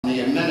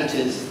the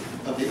amenities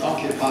of the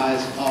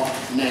occupiers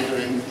of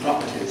neighbouring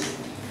properties.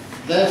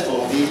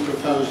 Therefore, these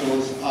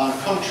proposals are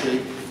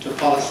contrary to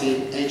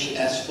policy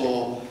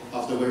HS4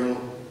 of the Wirral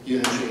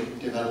Unitary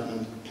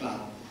Development Plan.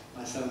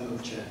 I so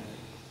move, Chair.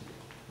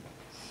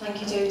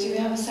 Thank you, Dave. Do we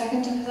have a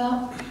second for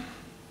that?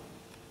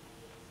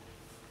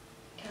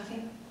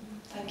 Kathy?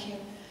 Thank you.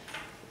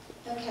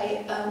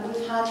 Okay,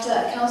 we've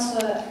had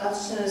Councillor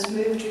Addison has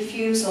moved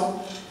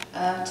refusal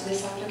to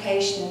this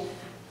application.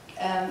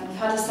 We've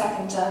had a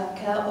seconder.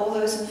 Can all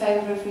those in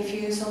favour of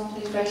refusal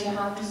please raise your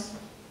hands?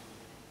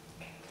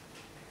 Okay.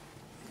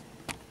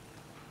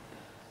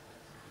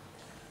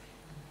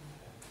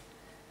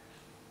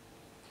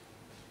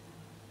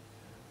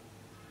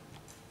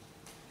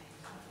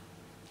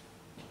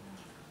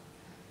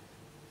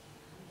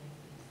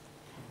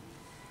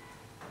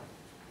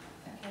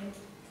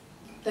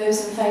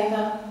 Those in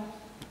favour?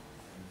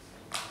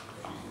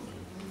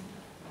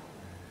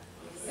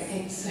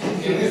 Against?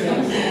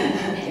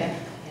 Yeah.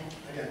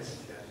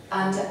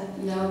 And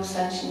no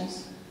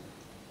abstentions?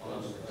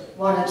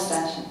 One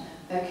abstention.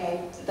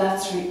 Okay,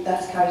 that's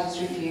carried as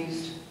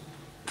refused.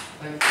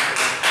 Thank you.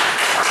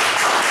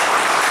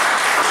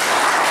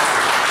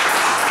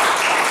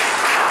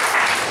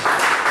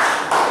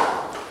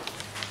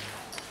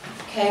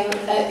 Okay,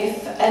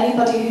 if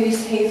anybody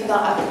who's here for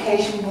that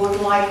application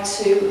would like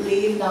to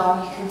leave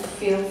now, you can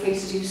feel free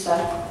to do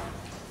so.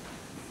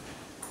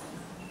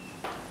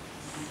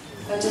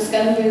 We're just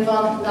going to move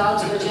on now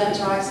to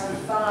agenda item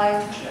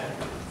 5.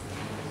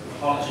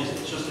 Apologies,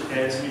 it just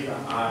occurred to me that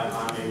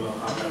I may well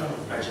have a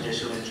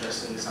prejudicial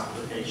interest in this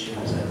application,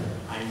 as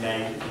I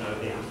may know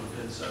the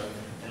applicant, so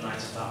in light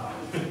of that, I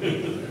will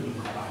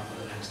come back for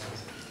the next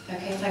item.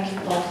 Okay, thank you,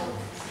 Paul.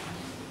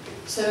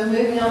 So we're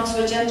moving on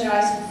to agenda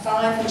item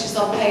 5, which is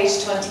on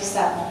page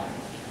 27.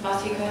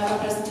 Matthew, can I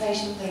have a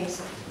presentation,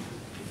 please?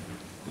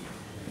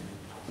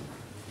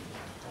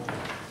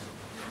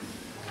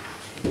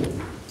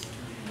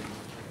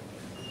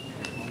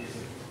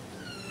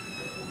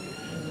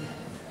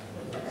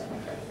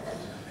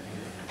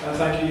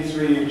 Thank you,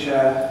 through you,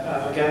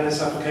 Chair. Again,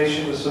 this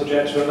application was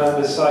subject to a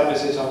member's site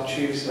visit on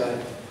Tuesday.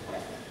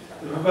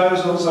 The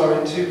proposals are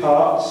in two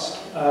parts.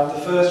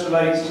 The first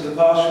relates to the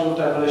partial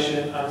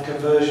demolition and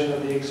conversion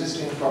of the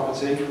existing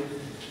property,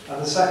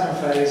 and the second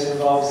phase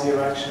involves the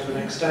erection of an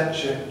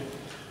extension.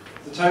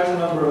 The total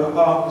number of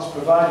apartments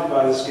provided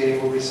by the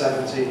scheme will be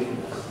 17.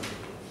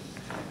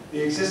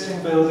 The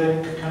existing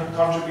building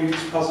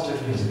contributes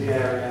positively to the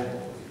area.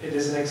 It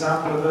is an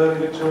example of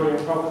early Victorian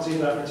property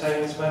that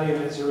retains many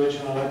of its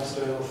original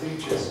external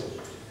features.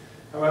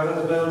 However,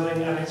 the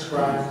building and its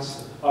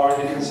grounds are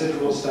in a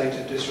considerable state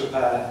of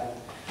disrepair.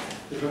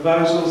 The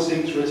proposal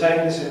seeks to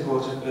retain this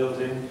important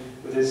building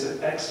with its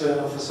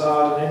external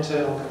facade and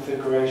internal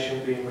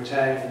configuration being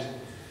retained.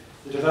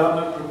 The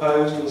development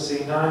proposed will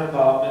see 9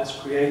 apartments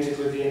created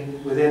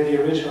within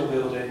the original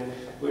building,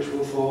 which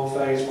will form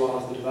phase 1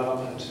 of the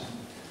development.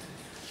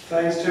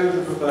 Phase 2 of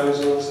the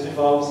proposals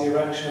involves the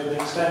erection of an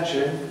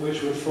extension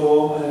which would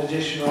form an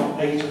additional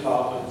 8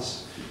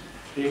 apartments.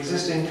 The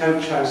existing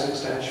coach house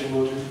extension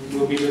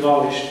will be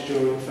demolished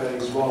during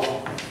phase 1.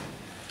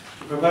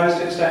 The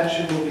proposed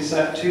extension will be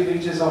set 2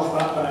 metres off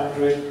that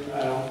boundary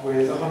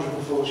with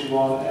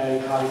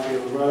 141A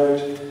HIGHFIELD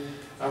ROAD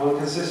and will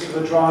consist of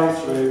a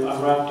drive-through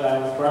and ramp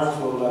down at ground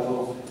floor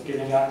level,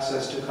 giving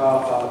access to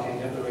car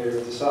parking at the rear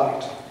of the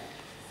site.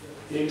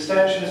 The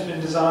extension has been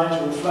designed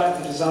to reflect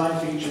the design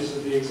features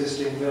of the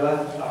existing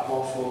villa at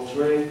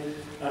 143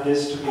 and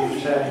is to be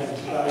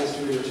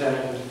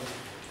retained.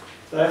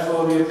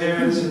 Therefore, the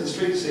appearance of the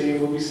street scene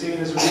will be seen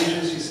as a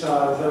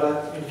Regency-style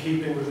villa in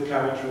keeping with the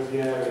character of the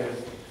area.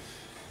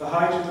 The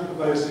height of the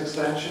proposed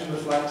extension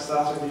reflects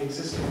that of the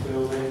existing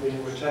building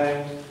being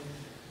retained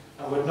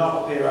and would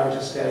not appear out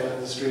of scale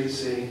in the street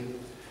scene.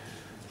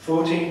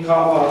 14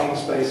 car parking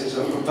spaces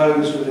are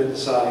proposed within the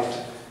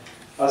site.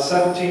 As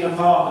 17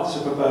 apartments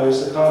are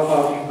proposed, the car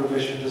parking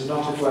provision does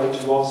not equate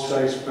to 1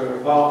 space per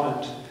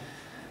apartment.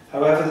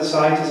 However, the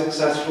site is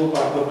accessible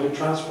by public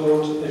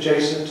transport,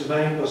 adjacent to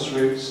main bus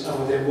routes and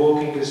within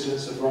walking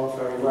distance of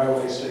Ferry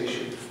railway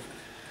station.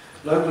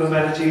 Local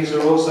amenities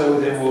are also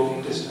within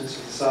walking distance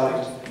of the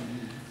site.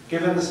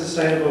 Given the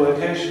sustainable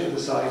location of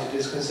the site, it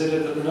is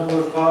considered that the number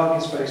of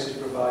parking spaces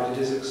provided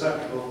is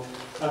acceptable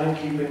and in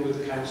keeping with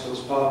the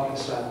Council's parking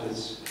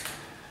standards.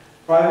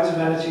 Private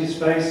amenity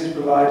space is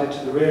provided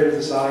to the rear of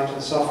the site,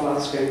 and soft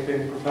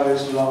landscaping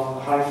proposed along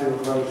the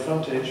HIGHFIELD ROAD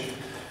frontage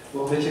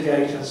will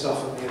mitigate and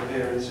soften the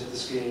appearance of the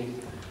scheme.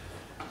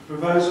 The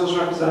proposals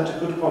represent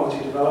a good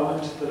quality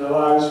development that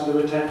allows for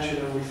the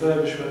retention and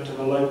refurbishment of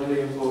a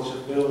locally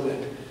important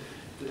building.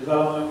 The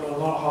development will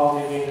not harm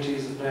the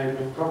amenities of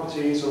neighbouring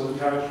properties or the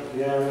character of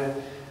the area,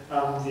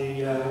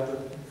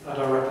 and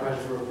are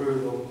recommended for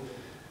approval.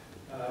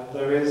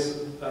 There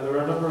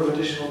are a number of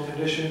additional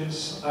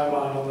conditions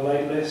outlined on the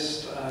late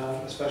list,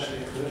 especially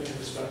in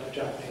respect of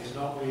Japanese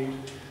knotweed.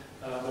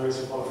 There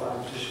is a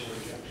qualifying petition for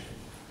rejection.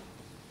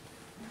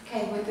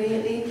 Okay, would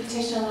the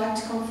petitioner like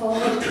to come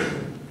forward?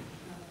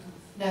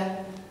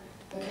 No.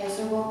 Okay,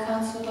 so what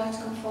council would like to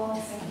come forward?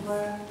 Thank you,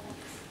 Maura.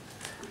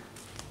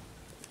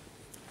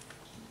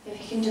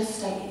 If you can just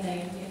state your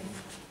name.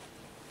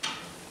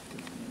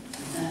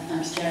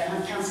 Thanks, Chair.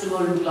 I'm Councillor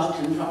Warren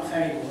McLaughlin from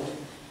Ferry Ward.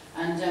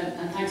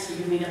 And thanks for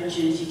giving me the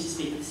opportunity to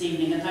speak this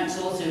evening. And thanks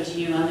also to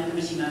you and the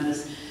committee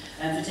members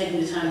for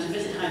taking the time to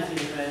visit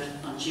Highfield Road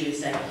on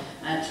Tuesday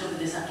to look at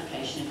this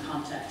application in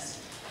context.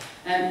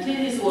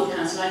 Clearly, as Ward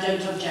Council, I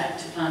don't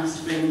object to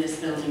plans to bring this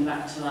building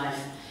back to life.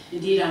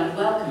 Indeed, I would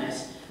welcome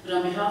it. But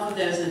on behalf of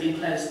those living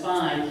close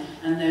by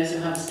and those who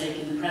have a stake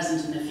in the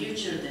present and the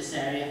future of this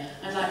area,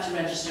 I'd like to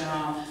register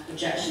our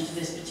objection to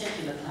this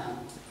particular plan.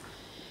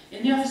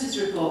 In the officer's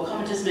report,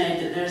 comment is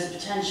made that there is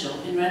potential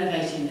in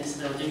renovating this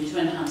building to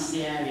enhance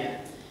the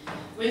area.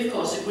 We of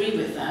course agree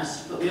with that,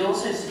 but we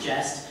also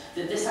suggest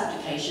that this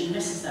application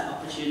misses that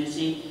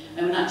opportunity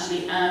and will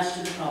actually add to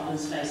the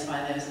problems faced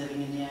by those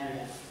living in the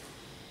area.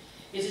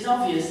 It is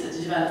obvious that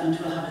the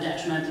development will have a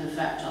detrimental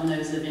effect on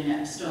those living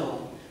next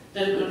door,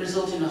 that it will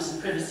result in loss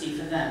of privacy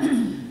for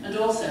them, and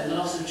also the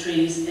loss of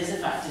trees is a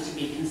factor to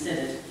be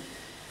considered.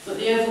 But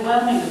the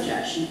overwhelming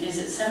objection is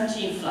that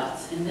 17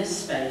 flats in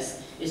this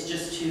space is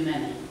just too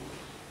many,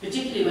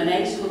 particularly when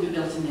 8 will be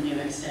built in the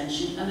new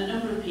extension and the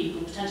number of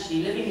people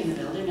potentially living in the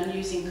building and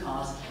using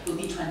cars will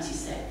be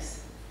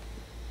 26.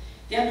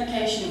 The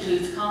application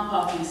includes car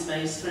parking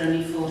space for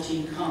only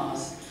 14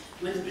 cars,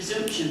 with the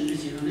presumption,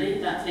 presumably,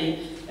 that the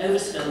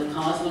overspill of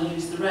cars will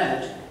use the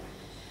road.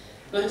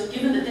 But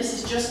given that this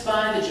is just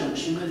by the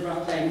junction with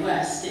Rock Lane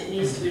West, it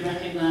needs to be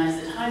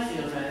recognised that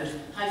Highfield Road,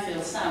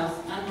 Highfield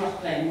South and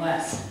Rock Lane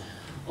West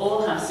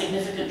all have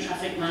significant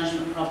traffic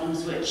management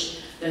problems which,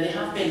 though they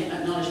have been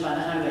acknowledged by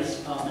the Highways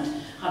Department,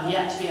 have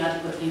yet to be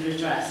adequately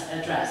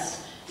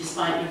addressed,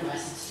 despite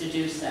requests to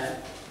do so.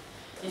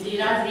 Indeed,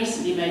 I've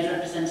recently made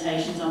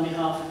representations on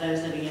behalf of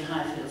those living in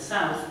Highfield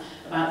South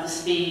about the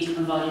speed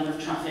and volume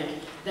of traffic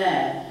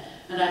there,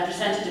 and I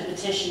presented a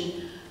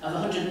petition of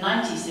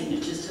 190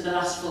 signatures to the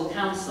last full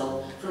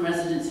council from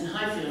residents in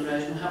Highfield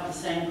Road who have the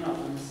same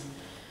problems.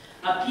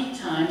 At peak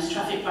times,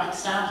 traffic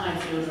backs down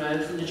Highfield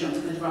Road from the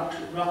junction with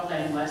Rock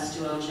Lane West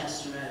to Old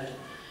Chester Road.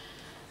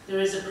 There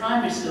is a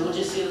primary school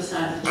just the other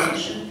side of the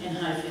junction in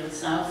Highfield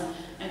South,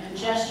 and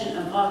congestion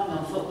and parking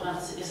on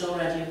footpaths is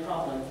already a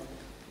problem.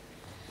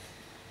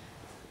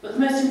 But the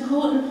most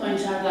important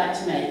point I'd like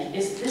to make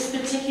is that this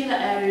particular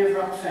area of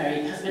Rock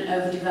Ferry has been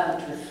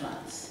overdeveloped with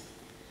flats.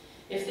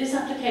 If this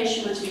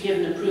application were to be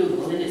given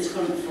approval in its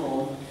current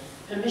form,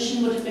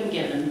 permission would have been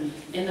given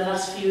in the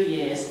last few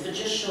years for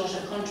just short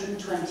of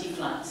 120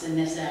 flats in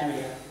this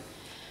area.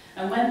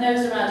 And when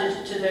those are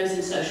added to those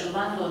in social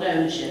landlord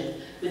ownership,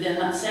 within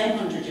that same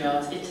 100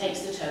 yards, it takes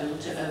the total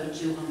to over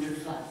 200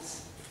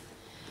 flats.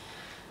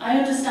 I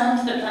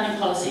understand that planning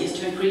policy is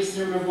to increase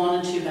the number of 1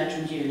 and 2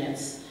 bedroom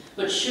units,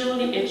 but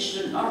surely it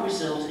should not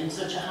result in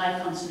such a high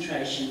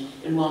concentration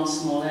in one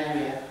small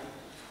area.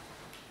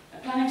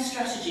 A planning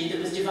strategy that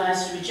was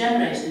devised to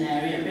regenerate an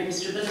area and bring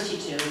stability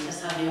to it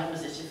has had the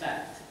opposite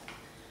effect.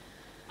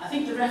 I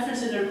think the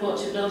reference in the report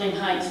to building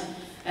height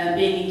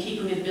being in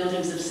keeping with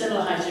buildings of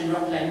similar height in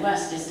Rock Lane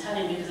West is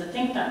telling because I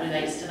think that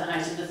relates to the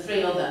height of the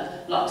 3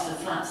 other blocks of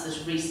flats that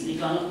have recently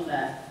gone up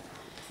there.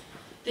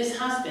 This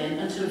has been,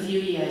 until a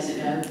few years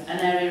ago, an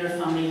area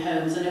of family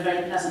homes, and a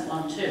very pleasant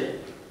one too.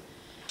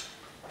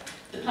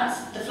 The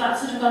flats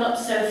that have gone up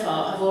so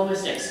far have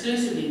almost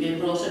exclusively been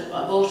bought up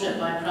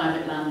by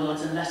private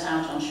landlords and let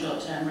out on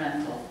short-term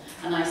rental,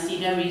 and I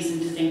see no reason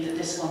to think that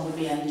this one would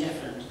be any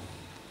different.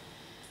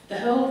 The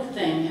whole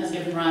thing has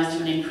given rise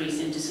to an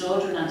increase in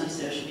disorder and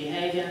antisocial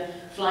behaviour,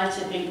 fly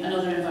tipping and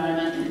other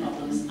environmental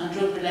problems, and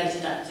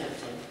drug-related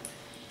activity.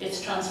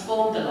 It's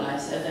transformed the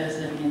lives of those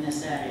living in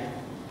this area.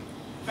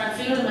 Frank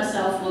Field and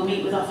myself will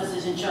meet with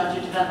officers in charge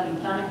of developing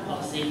planning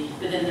policy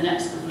within the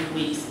next couple of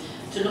weeks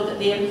to look at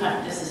the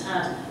impact this has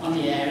had on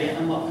the area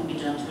and what can be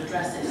done to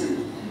address it.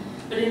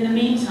 But in the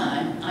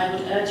meantime, I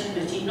would urge the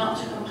committee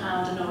not to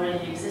compound an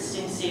already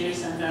existing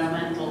serious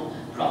environmental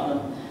problem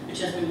which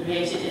has been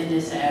created in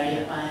this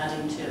area by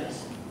adding to it.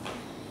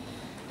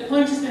 The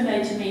point has been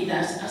made to me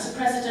that, as a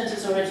precedent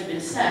has already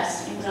been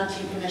set in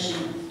granting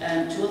permission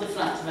to other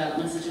flat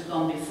developments that have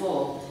gone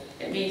before,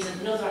 it means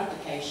that another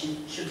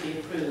application should be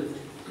approved.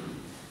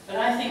 But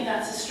I think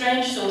that's a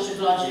strange sort of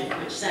logic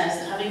which says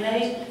that having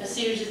made a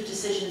series of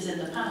decisions in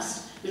the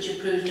past which have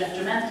proved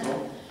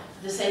detrimental,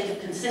 for the sake of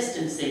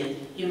consistency,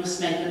 you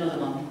must make another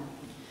one.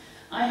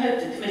 I hope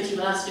the committee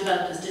will ask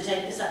developers to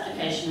take this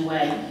application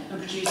away and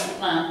produce a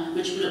plan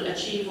which will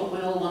achieve what we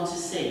all want to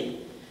see,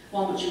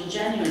 one which will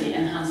genuinely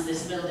enhance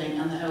this building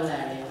and the whole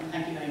area. And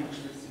thank you very much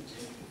for listening to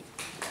me.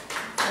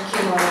 Thank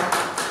you, Maura.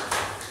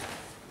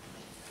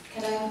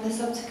 Can I open this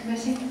up to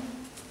committee?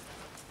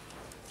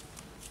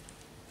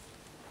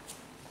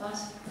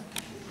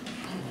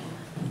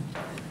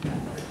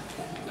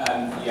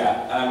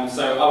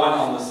 So I went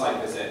on the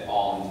site visit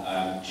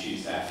on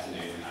Tuesday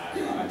afternoon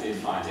and I did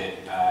find it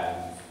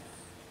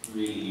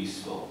really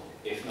useful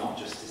if not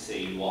just to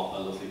see what a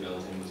lovely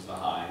building was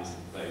behind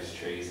those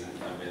trees and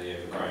really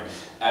overgrown.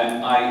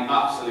 I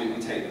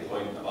absolutely take the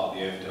point about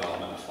the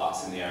overdevelopment of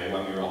flats in the area.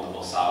 When we were on the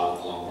bus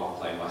out along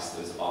Rock Lane West,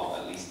 there was about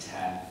at least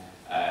 10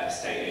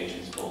 estate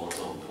agents boards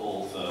up,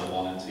 all for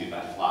 1 and 2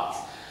 bed flats.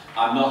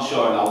 I'm not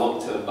sure, and I'll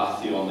look to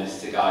Matthew on this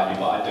to guide me,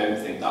 but I don't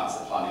think that's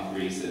a planning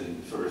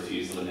reason for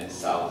refusal in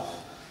itself.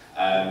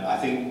 I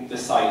think the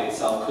site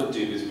itself could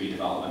do with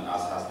redevelopment,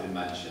 as has been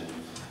mentioned.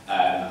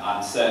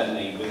 And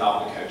certainly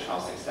without the coach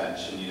house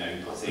extension, you know,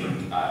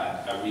 putting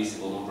a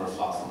reasonable number of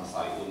flats on the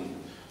site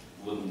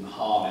wouldn't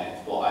harm it.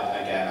 But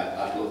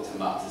I'd look to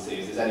Matt to see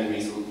if there's any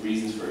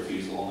reasons for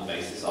refusal on the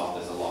basis of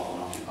there's a lot of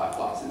unoccupied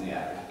flats in the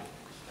area.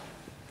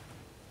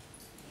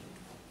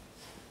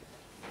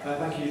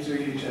 Thank you,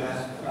 through you,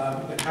 Chair.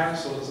 The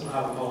council doesn't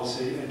have a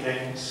policy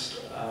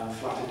against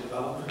flatted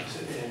development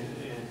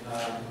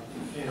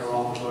in or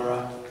on the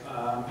borough.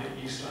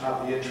 It used to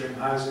have the interim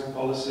housing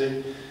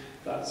policy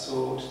that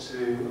sought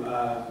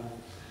to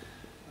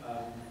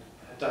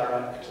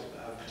direct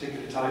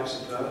particular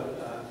types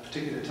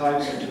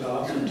of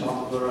development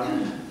on the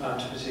borough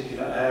to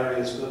particular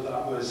areas, but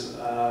that was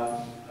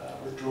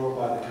withdrawn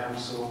by the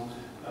council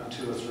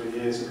 2 or 3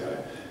 years ago.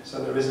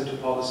 So there isn't a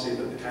policy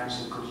that the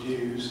council could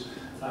use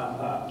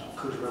that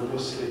could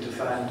robustly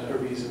defend a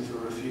reason for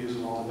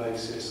refusal on the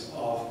basis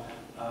of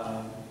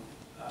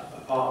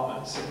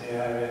apartments in the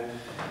area.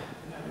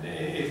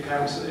 If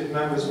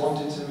members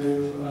wanted to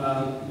move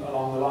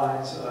along the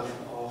lines of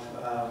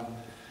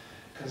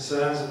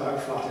concerns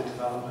about flatted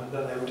development,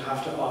 then they would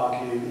have to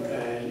argue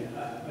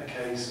a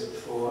case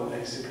for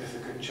a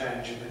significant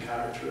change in the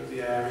character of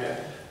the area,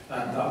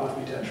 and that would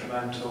be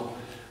detrimental.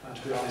 And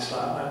to be honest,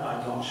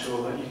 I'm not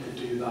sure that you could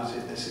do that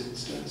in this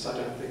instance. I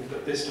don't think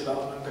that this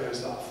development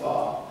goes that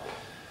far.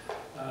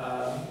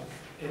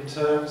 In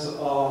terms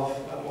of,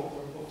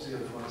 what was the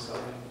other point,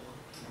 sorry?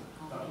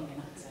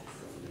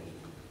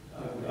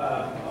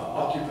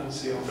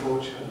 Occupancy,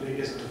 unfortunately,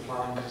 isn't a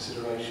planning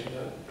consideration.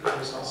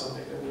 It's not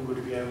something that we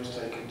would be able to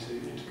take into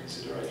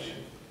consideration.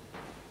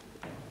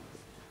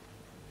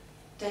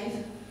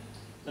 Dave?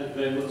 Thank you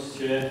very much,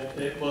 Chair.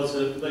 It was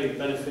a very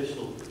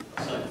beneficial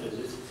site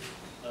visit.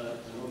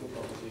 Another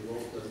property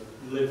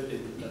that lived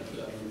in that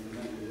development for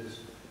many years.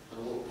 And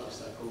I walked past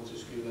that going to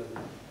school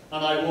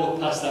and I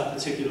walked past that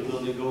particular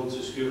building going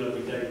to school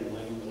every day in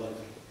my young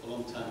life, a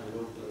long time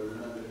ago, but I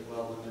remember it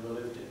well when I never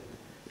lived in.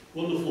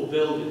 Wonderful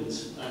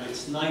buildings, and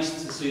it's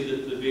nice to see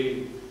that they're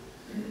being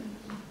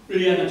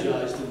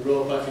re-energised and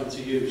brought back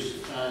into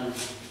use. And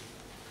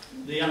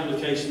the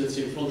application that's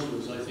in front of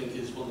us, I think,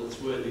 is one that's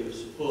worthy of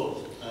support.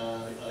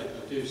 I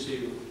do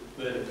see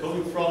where they're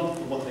coming from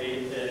and what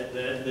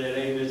their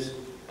aim is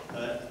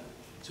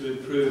to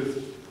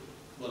improve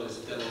what is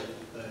a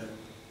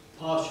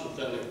partial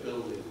derelict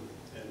building.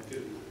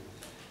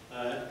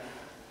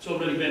 It's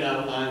already been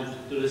outlined.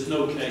 There is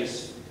no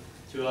case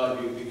to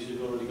argue because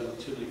you've already got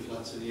too many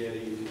flats in the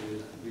area. You can do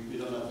that. We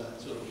don't have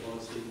that sort of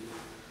policy.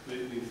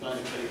 We find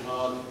it very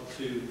hard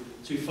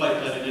to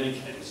fight that in any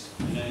case,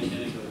 in any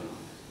way.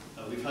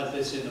 We've had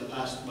this in the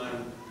past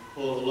when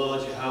all the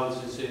larger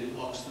houses in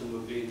Oxton were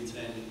being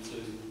turned into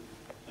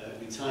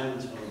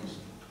retirement homes.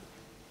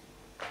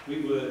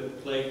 We were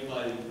plagued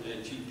by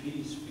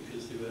GPs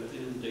because they were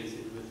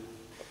inundated with,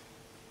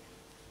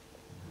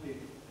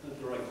 not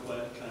the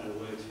right kind of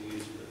word to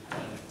use, but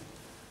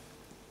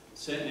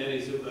certain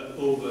areas that were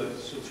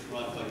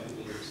over-subscribed by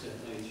people of a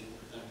certain age,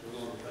 and put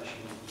a lot of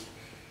pressure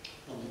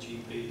on the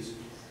GPs.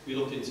 We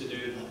looked into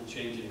doing that and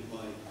changing it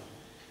by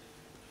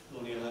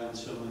only allowing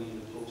so many in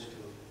the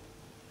postcode.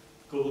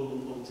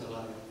 Government won't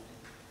allow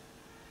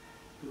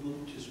it.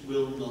 Government just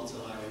will not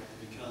allow it.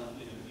 We can't,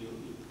 you'll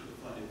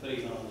find it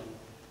very hard.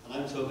 And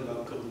I'm talking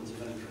about government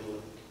of any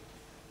colour.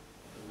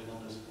 I've been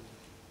on this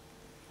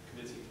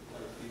committee for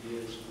quite a few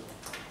years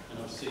now,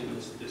 and I've seen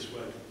this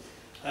way.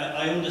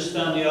 I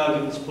understand the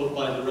arguments put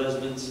by the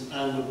residents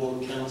and the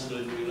ward council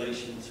in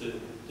relation to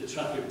the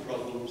traffic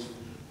problems,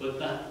 but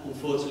that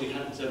unfortunately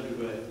happens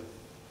everywhere.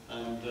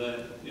 And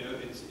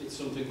it's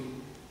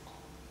something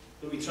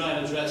that we try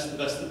and address the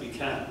best that we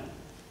can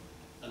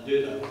and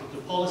do that. But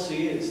the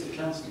policy is, the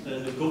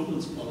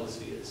government's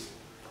policy is,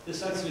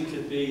 this actually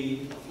could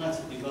be a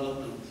flatted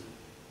development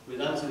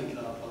without any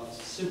car parks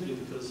simply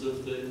because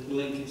of the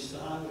linkage to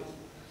highways,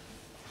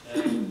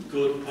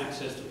 good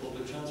access to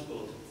public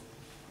transport.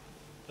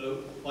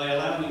 So by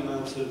allowing the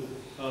amount of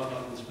car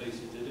parking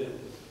spaces they do, I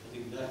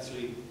think they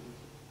actually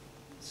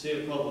see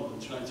a problem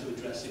and trying to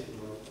address it in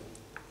the right way.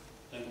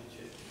 Thank you,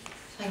 Chair.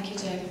 Thank you,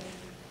 Dave.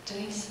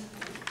 Denise?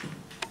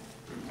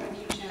 Thank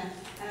you, Chair.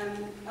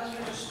 As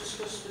we just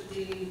discussed with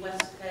the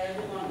West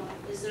Ferry one,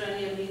 is there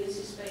any amenity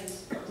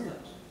space? That was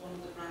one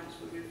of the grounds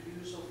for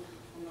refusal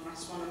on the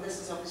last one. And this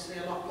is obviously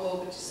a lot more,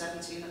 which is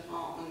 17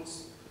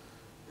 apartments,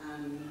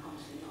 and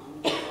obviously not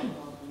a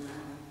lot than that.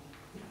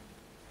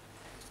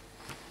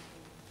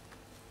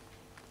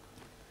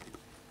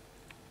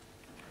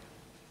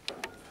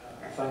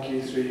 Thank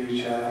you, through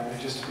you, Chair.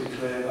 And just to be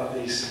clear, that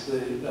the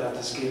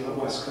scheme at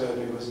West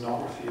Kirby was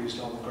not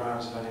refused on the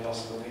grounds of any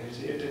loss of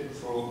amenity. It didn't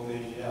form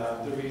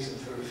the reason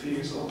for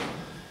refusal.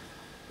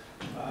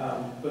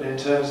 But in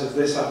terms of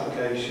this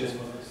application,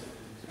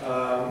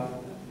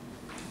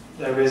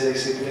 there is a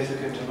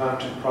significant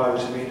amount of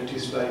private amenity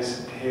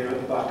space here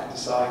at the back of the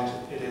site.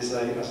 It is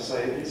as I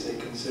say, it's a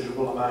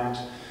considerable amount.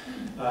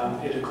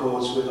 It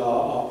accords with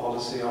our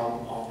policy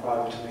on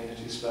private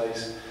amenity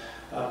space.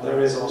 There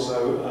is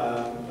also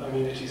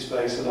amenity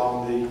space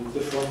along the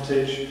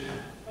frontage.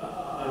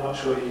 I'm not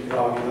sure you could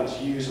argue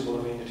that's usable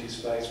amenity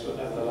space, but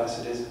nevertheless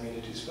it is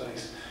amenity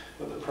space.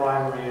 But the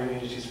primary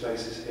amenity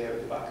space is here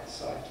at the back of the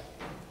site.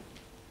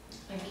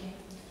 Thank you.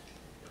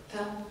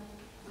 Phil?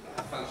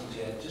 Thank you,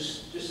 Chair.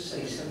 Just to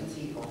say,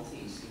 17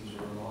 properties seems a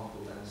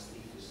remarkable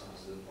density for the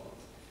size of the plot.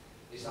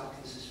 Is that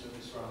consistent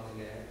with the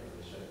surrounding area, or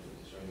is there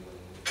any way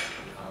you can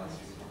balance it?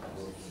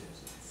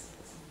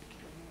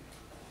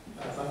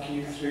 Thank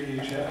you, through you,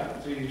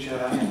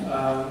 Chair.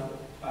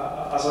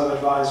 As I've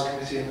advised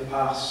committee in the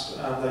past,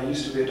 there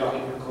used to be a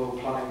document called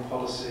Planning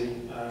Policy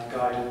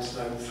Guidance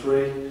Note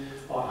 3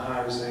 on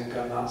housing,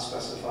 and that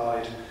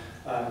specified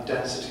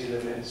density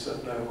limits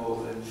of no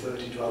more than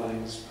 30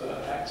 dwellings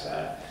per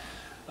hectare.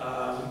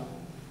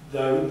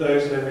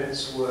 Those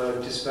limits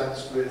were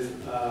dispensed with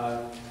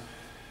 5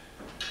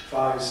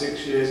 or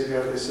 6 years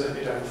ago. They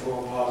certainly don't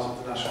form part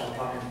of the National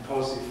Planning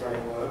Policy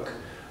Framework.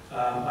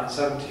 And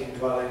 17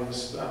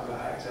 dwellings per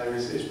hectare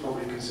is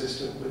probably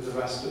consistent with the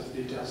rest of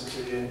the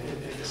density in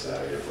this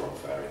area of Rock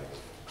Ferry.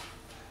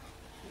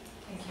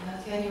 Thank you,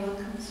 Matthew. Anyone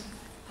comes?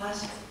 Pat?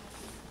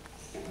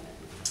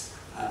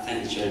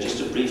 Thank you, Chair.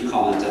 Just a brief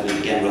comment,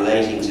 again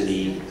relating to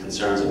the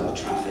concerns about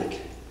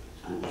traffic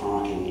and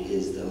parking,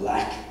 is the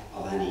lack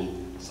of any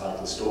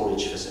bicycle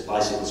storage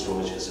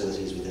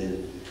facilities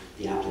within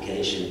the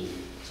application.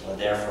 So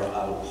therefore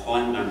I would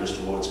point members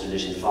towards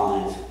condition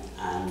 5,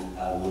 and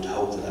I would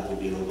hope that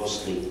would be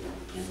robustly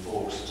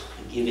enforced,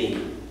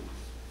 giving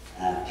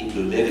people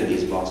who live in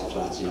these blocks of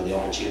flats, the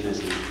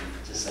opportunity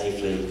to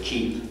safely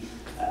keep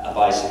a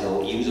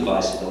bicycle, use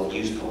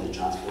public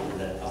transport,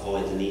 and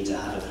avoid the need to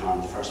have a car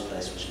in the first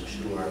place, which I'm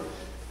sure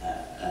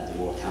the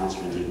Ward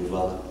Councillor indeed would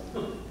welcome.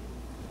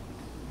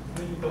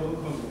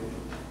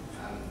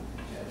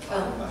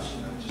 Final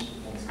question, I just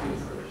want to go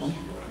for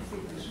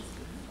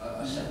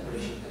a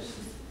separation list.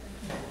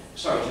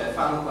 Sorry, Chair,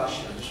 final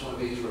question. I just want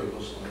to be as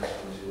robust on this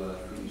one as you were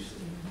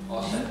previously.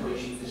 Are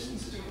separation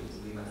distances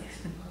comfortably met?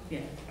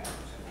 Yeah.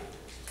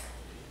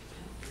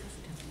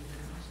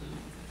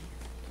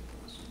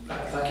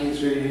 Thank you,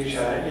 through you,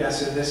 Chair.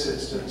 Yes, in this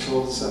instance,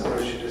 all the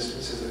separation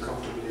distances are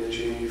comfortably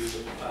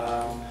achieved.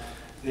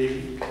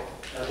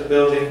 The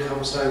building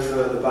comes no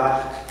further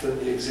back than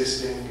the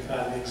existing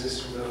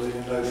building,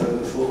 and no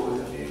further forward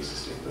than the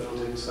existing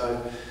building.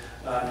 So,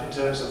 in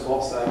terms of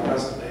what's there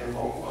presently and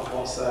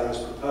what's there as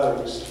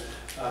proposed,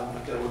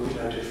 there will be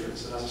no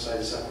difference. And as I say,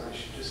 the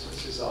separation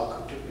distances are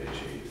comfortably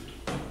achieved.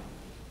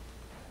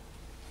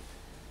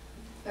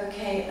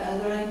 Okay, are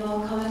there any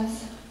more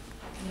comments?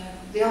 No.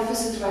 The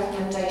officer's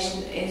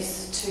recommendation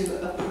is to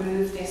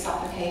approve this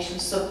application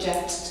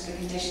subject to the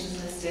conditions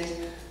listed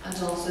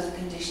and also the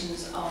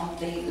conditions on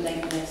the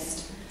link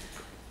list.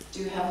 Do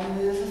you have a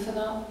mover for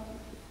that?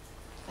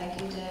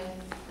 Thank you, Dave.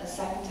 A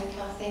seconder,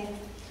 Kathy?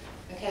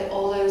 Okay,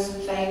 all those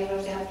in favour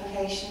of the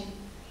application?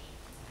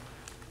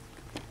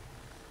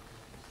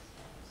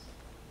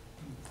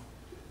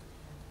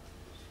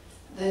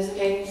 Those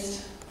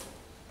against?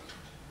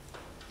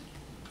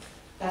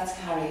 That's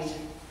carried.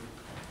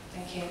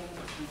 Thank you.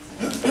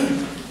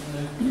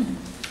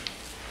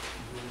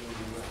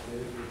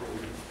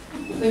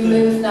 We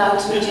move now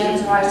to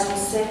agenda item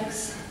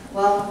 6.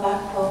 Welcome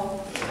back, Paul.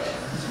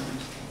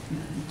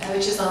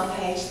 Which is on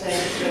page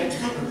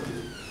 33.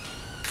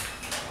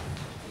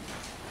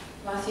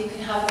 Matthew, can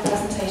you have a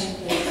presentation,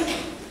 please?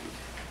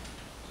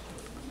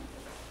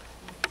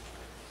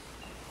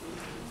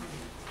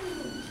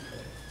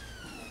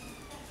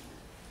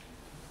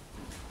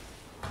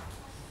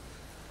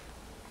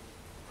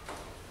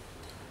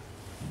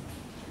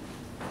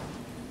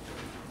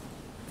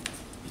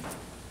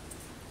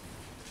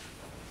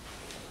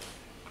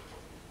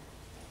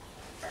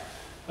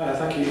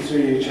 Thank you, through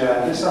you,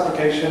 Chair. This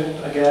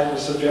application, again,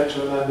 was subject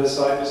to a member's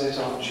site visit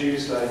on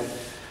Tuesday.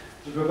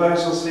 The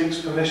proposal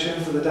seeks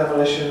permission for the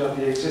demolition of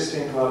the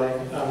existing dwelling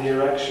and the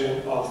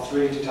erection of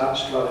 3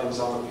 detached dwellings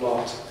on the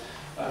plot.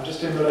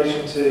 Just in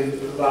relation to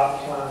that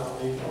plan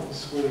on the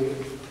screen,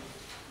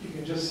 you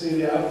can just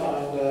see the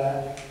outline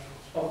there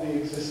of the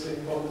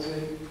existing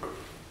property,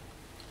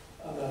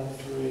 and then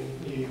 3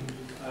 new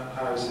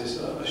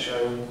houses that are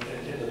shown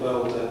in the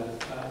bolder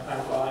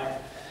outline.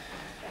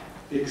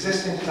 The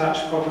existing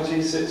detached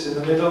property sits in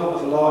the middle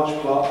of a large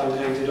plot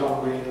located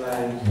on Green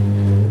Lane.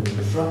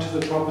 The front of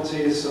the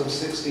property is some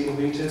 16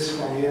 metres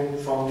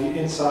from the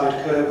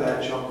inside curb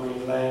edge on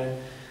Green Lane,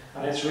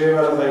 and its rear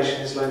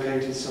elevation is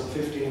located some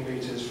 15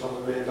 metres from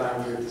the rear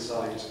boundary of the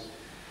site.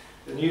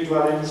 The new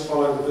dwellings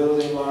follow the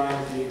building line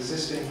of the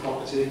existing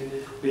property,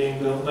 being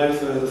built no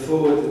further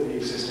forward than the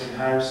existing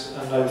house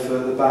and no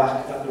further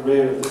back at the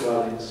rear of the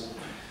dwellings.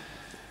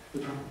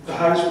 The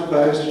house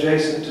proposed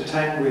adjacent to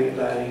 10 Green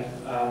Lane,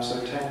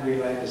 so 10 Green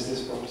Lane is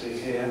this property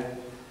here,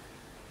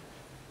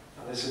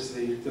 and this is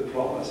the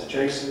plot that's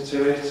adjacent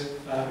to it,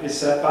 is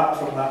set back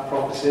from that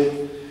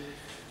property,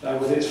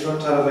 with its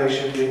front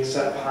elevation being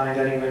set behind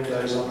any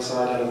windows on the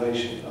side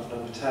elevation of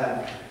number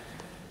 10.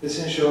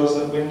 This ensures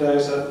that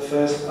windows at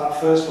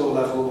first floor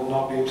level will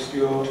not be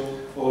obscured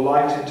or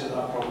light into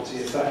that property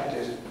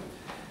affected.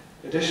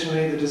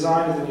 Additionally, the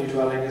design of the new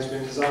dwelling has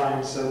been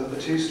designed so that the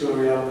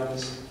two-storey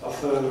elements are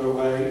further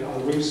away on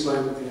the roof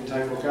slope of the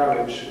integral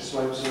garage that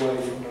slopes away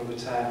from number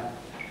 10.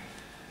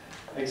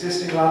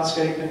 Existing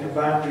landscaping and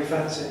boundary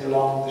fencing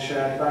along the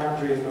shared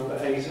boundary of number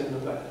 8 and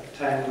number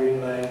 10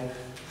 Green Lane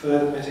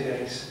further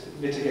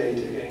mitigate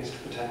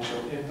against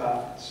potential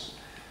impacts.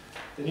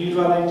 The new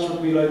dwellings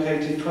will be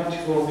located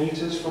 24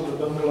 metres from the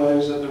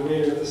bungalows at the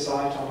rear of the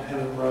site on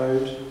Hillam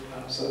Road,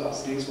 so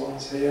that's these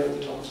ones here at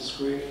the top of the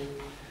screen,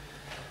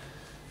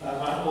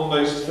 and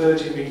almost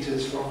 30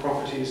 metres from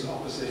properties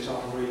opposite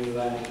on Green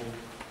Lane.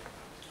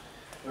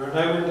 There are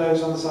no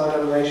windows on the side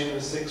elevation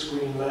of 6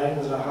 Green Lane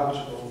that are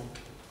habitable.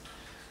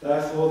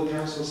 Therefore, the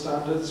council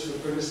standards for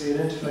privacy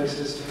and interface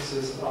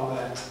distances are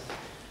met.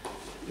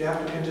 The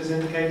applicant has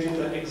indicated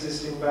that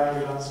existing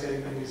boundary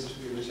landscaping is to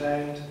be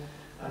retained,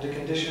 and a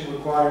condition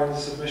requiring the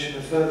submission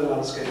of further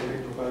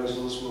landscaping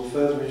proposals will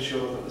further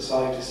ensure that the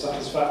site is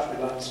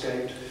satisfactorily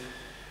landscaped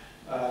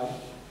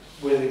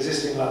with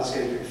existing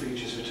landscaping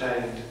features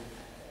retained.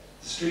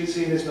 The street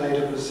scene is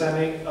made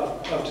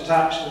up of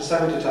detached and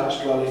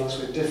semi-detached dwellings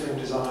with differing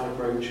design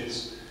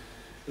approaches.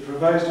 The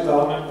proposed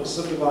development will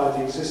subdivide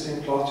the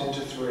existing plot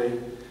into 3.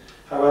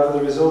 However,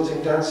 the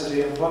resulting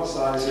density and plot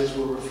sizes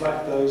will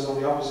reflect those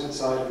on the opposite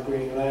side of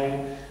Green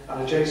Lane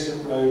and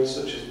adjacent roads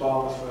such as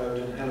Barmouth Road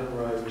and Hillam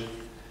Road.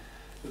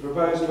 The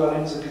proposed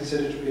dwellings are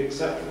considered to be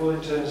acceptable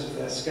in terms of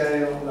their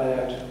scale,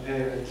 layout and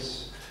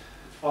appearance.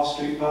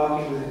 Off-street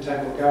parking with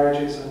integral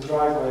garages and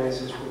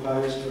driveways is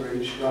proposed for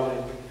each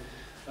dwelling.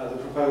 The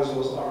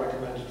proposals are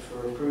recommended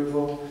for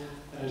approval.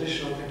 An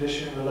additional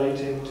condition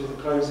relating to the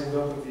closing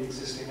up of the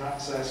existing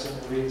access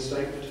and the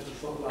reinstatement of the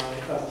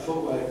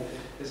footway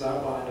is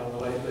outlined on the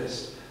late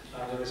list,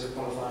 and there is a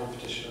qualifying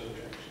petition of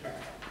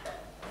objection.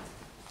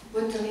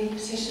 Would the lead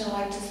petitioner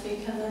like to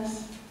speak on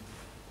this?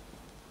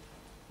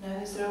 No,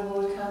 is there a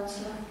ward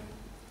councillor?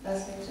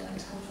 Leslie, would you like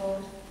to come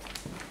forward?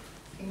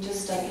 You can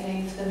just state your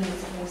name for the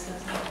minutes, please,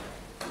 Leslie.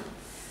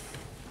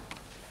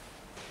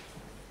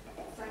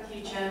 Thank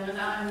you, Chairman.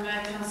 I'm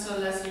Councillor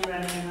Leslie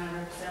Rennie and I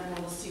represent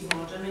Wallasey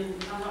Ward. I mean,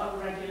 I'm not a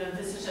regular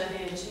visitor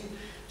here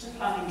to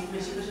Planning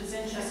Committee, but it's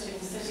interesting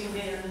sitting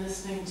here and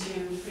listening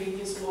to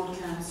previous ward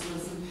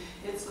councillors, and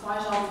it's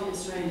quite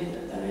obvious really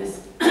that there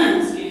is,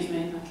 excuse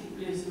me, I keep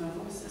losing my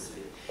voice this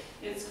week.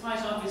 It's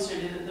quite obvious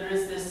really that there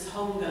is this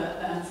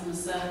hunger from a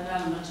certain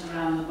element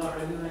around the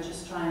borough who are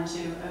just trying to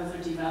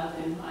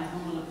overdevelop, in my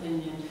humble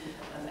opinion,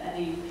 of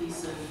any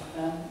piece of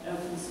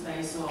open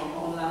space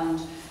or land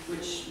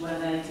where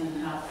they can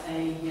have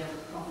a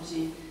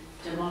property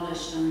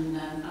demolished, and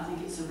I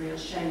think it's a real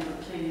shame,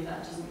 but clearly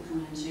that doesn't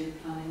come into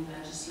planning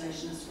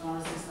legislation as far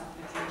as this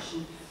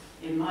application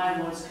in my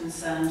ward is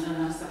concerned,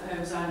 and I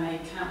suppose I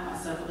may count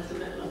myself a little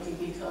bit lucky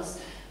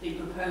because the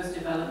proposed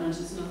development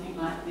is nothing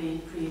like the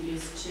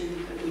previous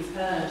 2 that we've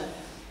heard.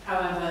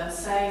 However,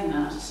 saying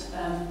that,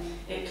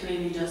 it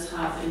clearly does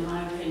have, in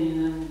my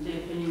opinion and the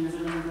opinion of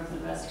a number of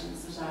the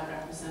residents that I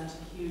represent,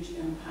 a huge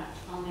impact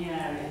on the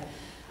area.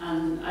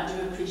 And I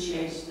do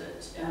appreciate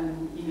that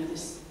you know,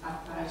 this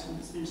item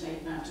has been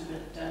taken out of a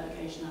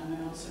delegation. I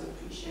may also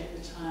appreciate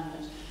the time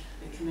that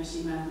the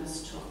committee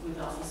members took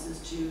with officers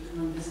to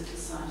come and visit the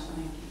site. I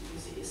think it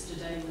was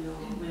yesterday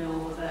we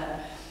all were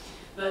there.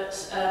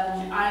 But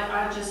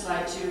I'd just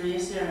like to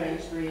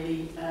reiterate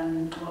really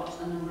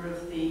what a number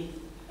of the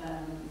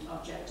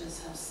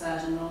objectors have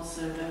said, and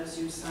also those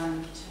who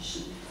signed the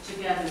petition,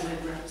 together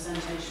with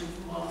representation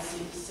from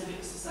Wallasey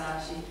Civic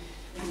Society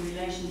in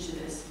relation to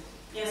this.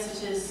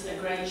 Yes, it is a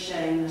great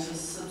shame that a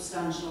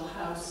substantial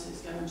house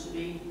is going to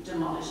be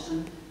demolished,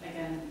 and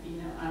again,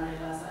 you know, I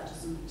realise that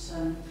doesn't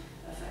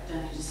affect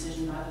any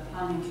decision by the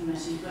planning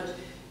committee, but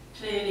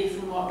clearly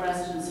from what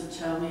residents have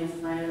told me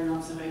of my own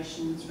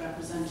observations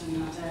representing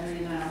that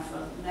area now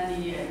for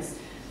many years,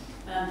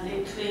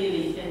 it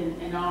clearly,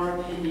 in our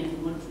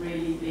opinion, would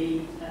really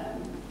be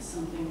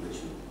something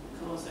which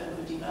would cause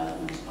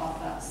overdevelopment of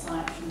that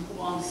site from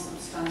one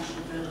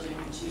substantial building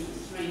to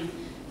 3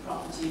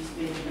 properties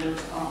being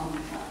built on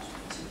that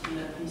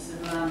particular piece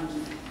of land.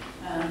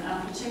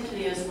 And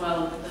particularly as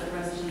well that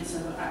residents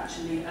have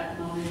actually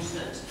acknowledged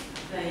that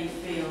they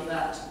feel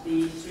that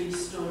the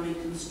 3-storey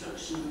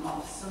construction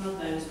of some of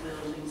those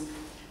buildings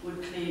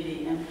would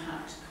clearly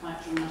impact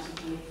quite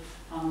dramatically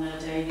on their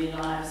daily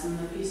lives and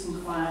the peace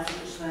and quiet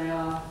which they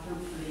are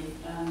hopefully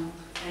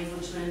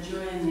able to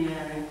enjoy in the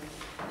area.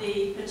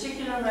 The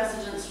particular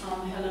residents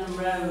from Hillam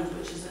Road,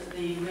 which is at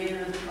the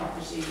rear of the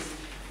properties,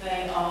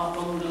 They are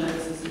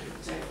bungalows, as it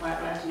quite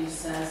rightly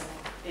says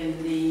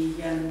in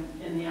the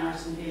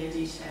item here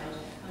detailed,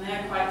 and they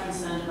are quite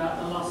concerned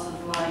about the loss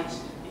of light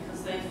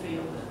because they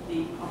feel that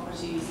the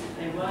properties, if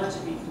they were to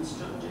be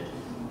constructed,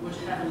 would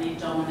heavily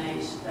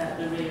dominate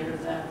the rear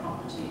of their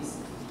properties.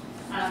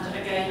 And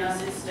again,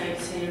 as it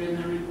states here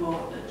in the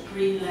report, that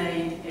Green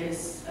Lane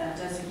is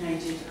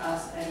designated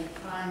as a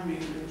primary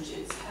route.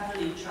 It's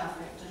heavily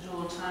trafficked at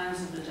all times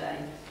of the day,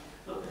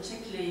 but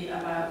particularly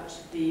about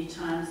the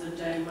times of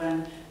day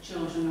when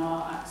children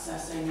are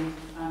accessing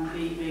and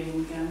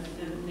leaving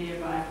the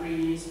nearby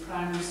Greenleys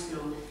Primary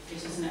School.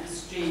 It is an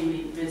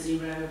extremely busy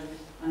road,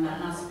 and there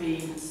has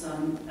been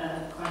some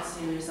quite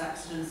serious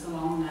accidents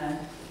along there.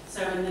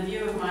 So in the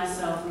view of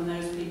myself and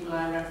those people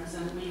I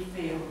represent, we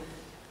feel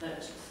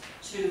that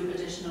 2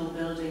 additional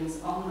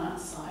buildings on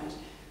that site,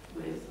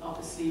 with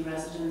obviously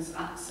residents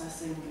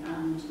accessing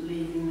and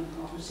leaving the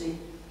property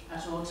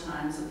at all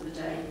times of the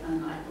day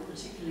and night, but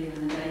particularly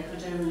in the day,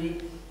 could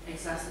only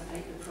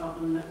exacerbate the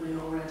problem that we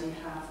already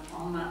have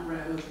on that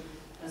road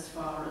as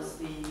far as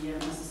the,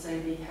 as I say,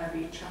 the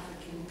heavy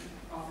trafficking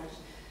of it.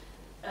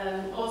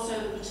 Also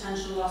the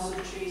potential loss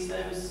of trees.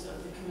 Those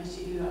of the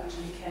committee who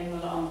actually came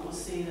along will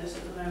see that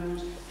at the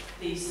moment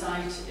the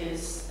site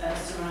is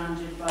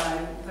surrounded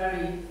by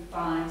very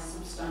fine,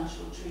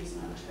 substantial trees,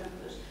 and I would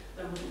hope that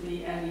there wouldn't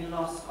be any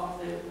loss of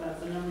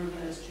the number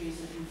of those trees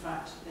if in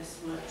fact this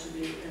were to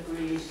be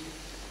agreed.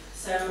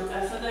 So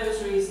for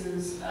those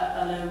reasons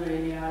alone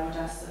really, I would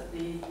ask that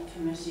the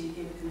committee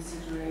give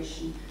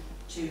consideration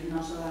to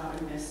not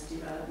allowing this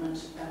development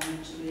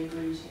to be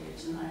agreed here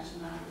tonight,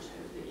 and I would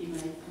hope that you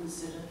may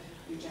consider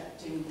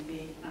rejecting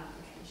the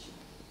application.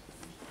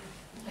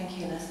 Thank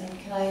you, Leslie.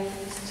 Can I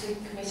listen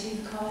to committee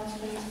comments,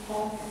 please,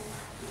 Paul?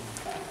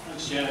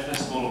 Thanks, Chair.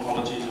 First of all,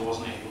 apologies I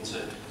wasn't able to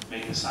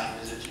make the site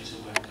visit due to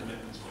work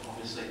commitments, but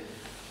obviously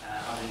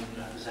having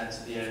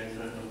represented the area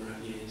for a number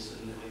of years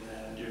and living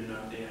there, I do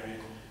know the area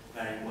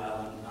very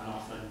well and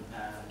often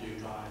do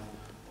drive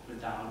up and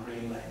down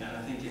Green Lane, and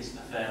I think it's a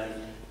fairly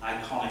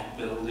iconic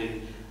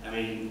building. I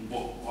mean,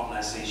 what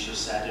Leslie's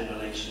just said in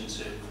relation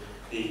to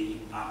the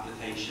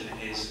application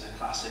is a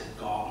classic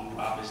garden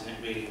grab, isn't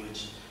it really,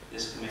 which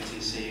this committee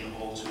is seeing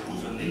all too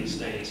often these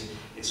days.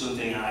 It's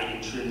something I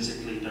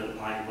intrinsically don't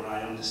like, but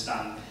I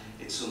understand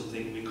it's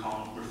something we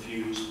can't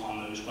refuse on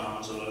those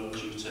grounds alone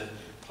due to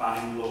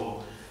planning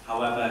law.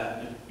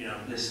 However, you know,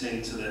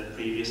 listening to the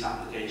previous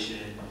application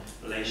in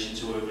relation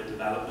to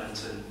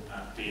overdevelopment and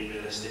being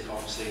realistic,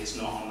 obviously it's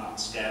not on that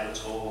scale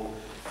at all.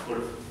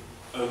 But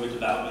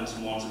overdevelopment,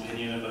 and one's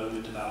opinion of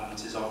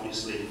overdevelopment, is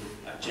obviously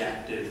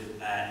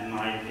objective. In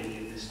my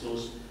opinion, this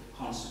does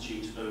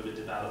constitute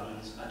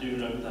overdevelopment. I do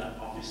know that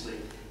obviously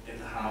if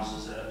the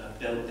houses are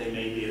built, they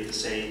may be of the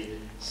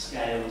same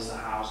scale as the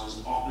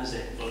houses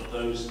opposite, but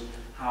those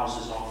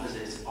houses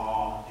opposite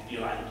are, if you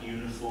like,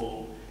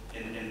 uniform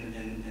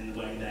in the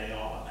way they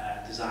are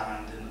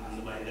designed and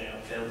the way they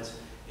are built.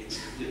 It's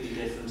completely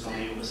different on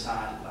the other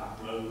side of that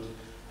road,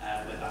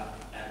 where that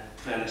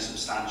fairly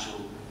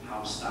substantial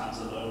house stands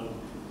alone.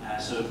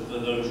 So for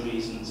those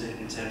reasons,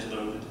 in terms of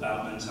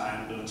overdevelopment, I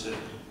am going to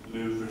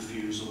move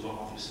refusal, but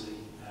obviously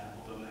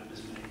other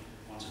members may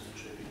want to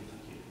contribute.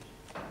 Thank you.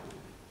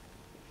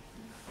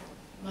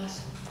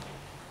 Matt?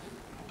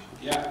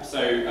 Yeah, so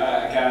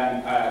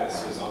again,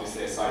 this was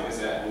obviously a site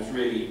visit, and I was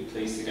really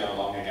pleased to go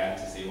along again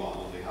to see what a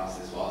lovely house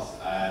this was.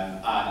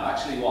 And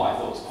actually what I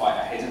thought was quite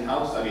a hidden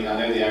house. I mean, I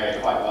know the area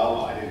quite well,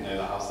 but I didn't know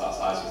the house that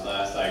size was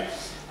there. So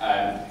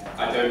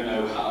I don't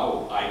know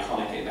how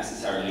iconic it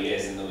necessarily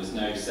is, and there was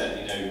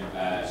certainly no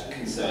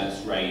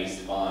concerns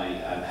raised by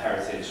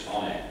heritage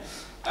on it.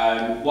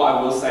 What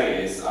I will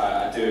say is,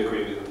 I do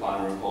agree with the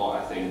planning report.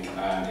 I think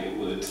it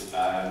would,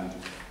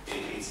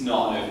 it's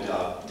not an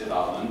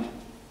overdevelopment.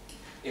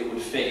 It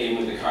would fit in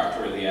with the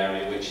character of the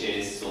area, which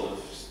is sort of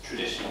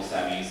traditional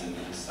semis and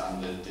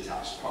standard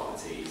detached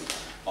properties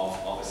of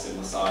a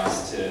similar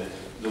size to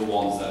the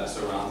ones that are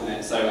surrounding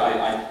it. So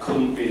I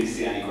couldn't really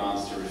see any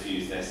grounds to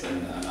refuse this,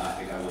 and I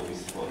think I will be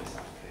supporting this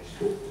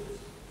application.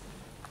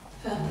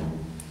 Phil?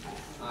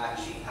 I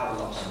actually have a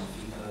lot of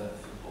sympathy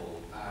for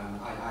Paul.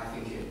 I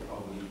think it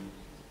probably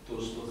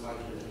does look like a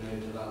no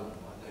development,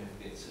 but I don't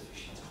think it's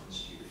sufficient to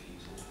constitute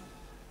refusal.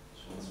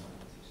 So that's my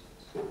two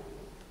cents.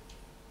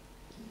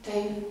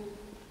 Dave?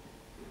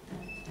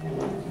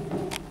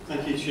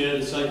 Thank you, Chair.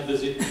 The site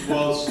visit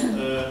was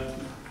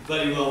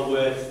very well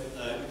worth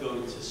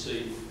going to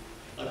see.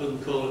 I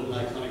couldn't call it an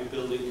iconic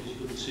building because you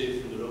couldn't see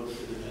it from the road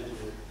to the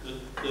neighbourhood.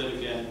 But there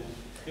again,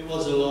 it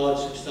was a large,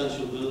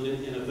 substantial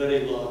building in a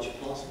very large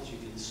plot, as you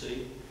can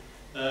see.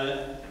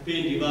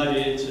 Being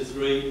divided into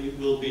 3, it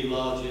will be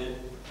larger,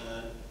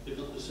 but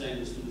not the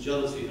same as the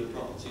majority of the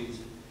properties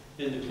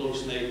in the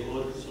close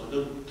neighbourhood, so I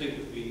don't think it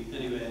would be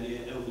anywhere near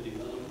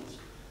overdevelopment.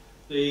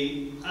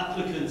 The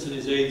applicant and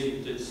his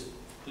agent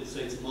did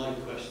say to my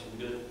question,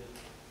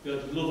 we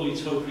got lovely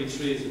topiary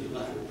trees at the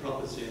back of the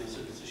property, and I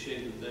said it's a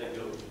shame that they're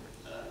going.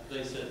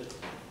 They said,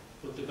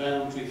 but the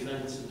boundary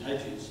fence and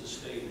hedges are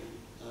staying.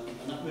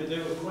 And that way they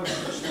were quite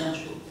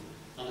substantial.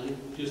 And I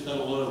think just that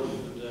alone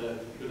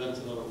would prevent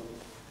a lot of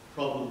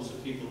problems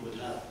that people would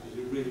have, because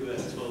we really were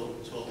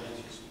 12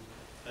 inches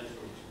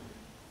bedrooms.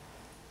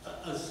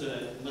 As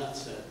Matt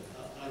said,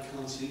 I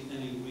can't see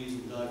any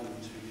reasoned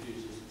argument to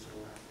refuse this at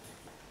all.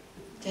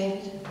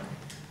 David?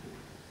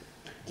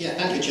 Yeah,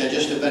 thank you, Chair.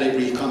 Just a very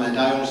brief comment.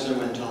 I also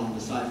went on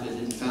the site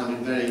visit and found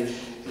it very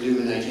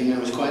illuminating. I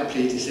was quite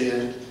pleased to see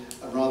a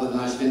rather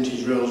nice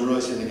vintage Rolls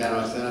Royce in the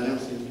garage there. I don't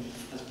think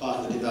that's part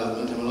of the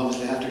development, and we'll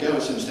obviously have to go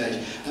at some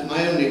stage. And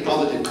my only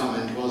positive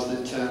comment was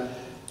that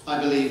I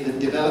believe that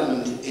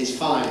development is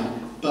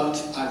fine, but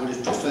I would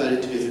have preferred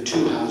it to be for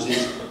 2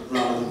 houses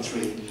rather than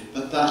 3.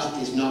 But that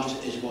is not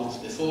what's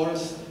before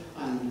us.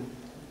 And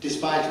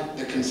despite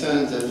the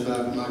concerns of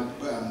my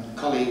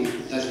colleague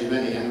Leslie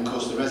Rennie and of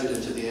course the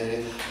residents of the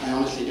area, I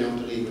honestly don't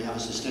believe we have a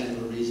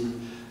sustainable reason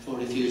for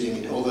refusing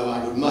it, although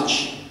I would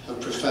much have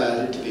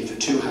preferred it to be for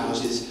 2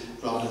 houses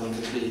rather than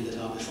the 3 that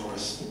are before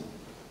us.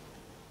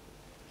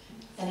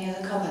 Any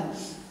other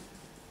comments?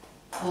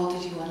 Paul,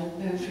 did you want to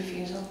move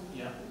refusal?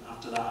 Yeah,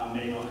 after that I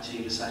may not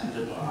achieve a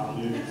seconder, but I'll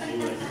move it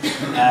anyway.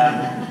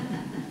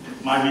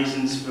 My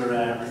reasons for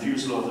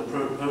refusal of the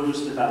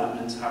proposed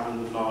development,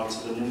 having regard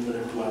to the number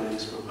of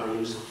dwellings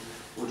proposed,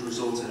 would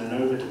result in an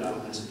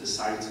overdevelopment of the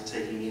site,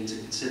 taking into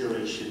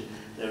consideration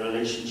their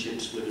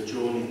relationships with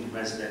adjoining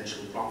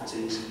residential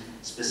properties,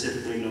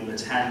 specifically number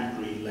 10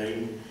 Green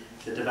Lane.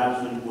 The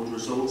development would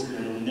result in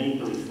an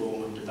unneighbourly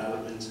form of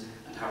development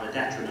and have a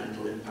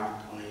detrimental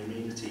impact on the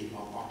amenity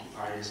of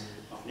occupiers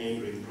of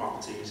neighbouring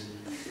properties.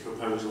 The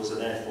proposals are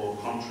therefore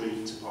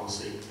contrary to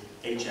policy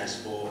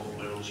HS4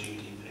 Wirral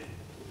UDP.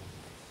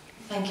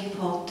 Thank you,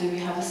 Paul. Do we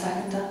have a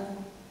seconder?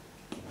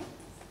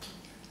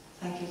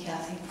 Thank you,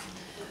 Kathy.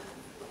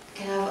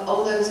 Can I have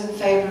all those in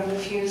favour of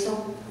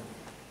refusal?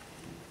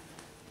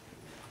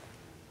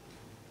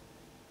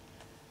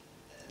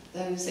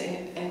 Those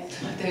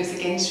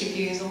against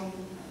refusal?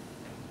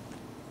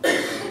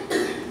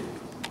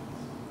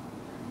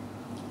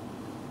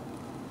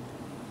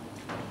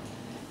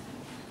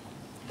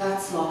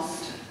 That's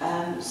lost.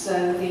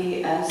 So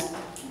the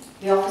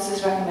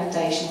officer's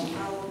recommendation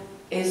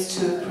is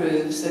to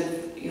approve. So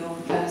you're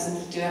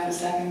proposing, do you have a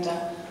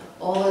seconder?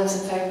 All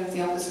those in favour of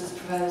the officer's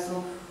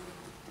proposal?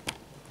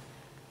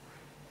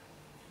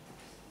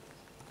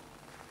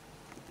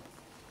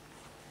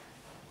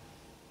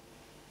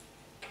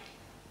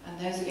 And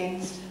those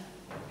against?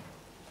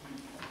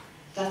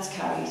 That's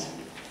carried.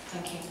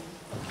 Thank you.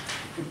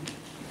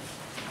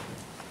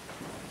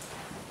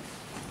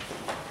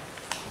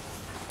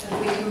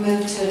 We can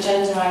move to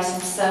agenda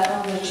item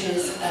 7, which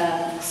is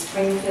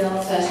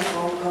Springfield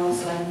 34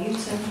 Gorse Lane,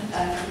 Newton.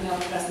 Can we have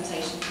a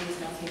presentation, please,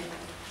 Matthew?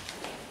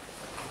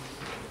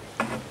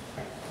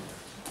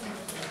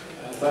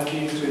 Thank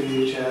you to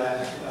you,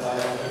 Chair.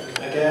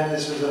 Again,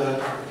 this was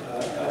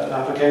an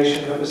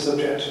application that was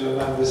subject to a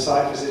member's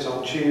site visit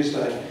on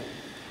Tuesday.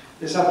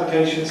 This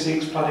application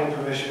seeks planning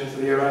permission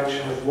for the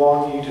erection of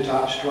 1 new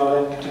detached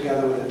dwelling,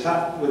 together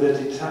with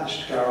a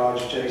detached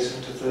garage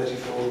adjacent to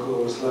 34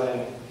 Gorse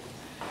Lane.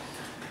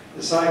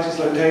 The site is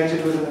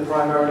located within the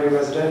primarily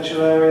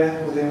residential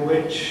area, within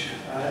which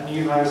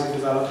new housing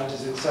development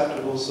is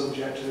acceptable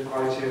subject to the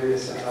criteria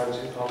set out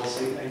in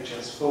policy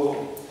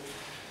HS4.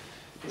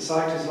 The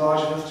site is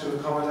large enough to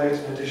accommodate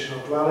an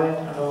additional dwelling,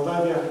 and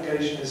although the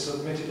application is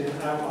submitted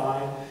in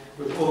outline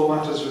with all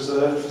matters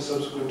reserved for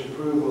subsequent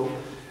approval,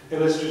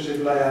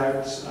 illustrative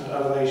layouts and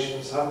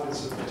elevations have been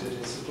submitted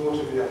in support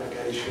of the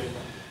application,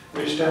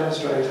 which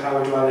demonstrate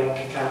how a dwelling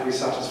can be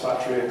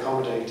satisfactorily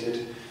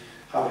accommodated,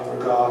 having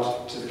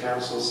regard to the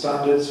Council's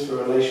standards for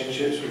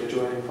relationships with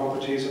adjoining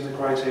properties and the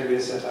criteria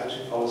set out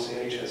in policy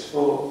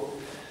HS4.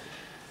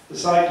 The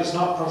site does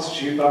not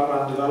constitute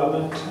backland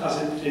development,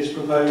 as it is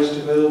proposed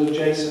to build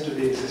adjacent to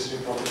the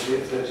existing property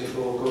at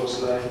 34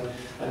 Gorse Lane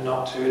and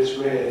not to its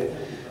rear.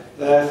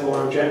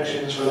 Therefore,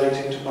 objections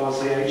relating to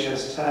policy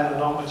HS10 are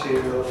not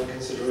material in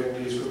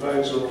considering these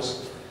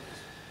proposals.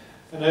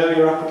 An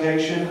earlier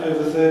application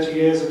over 30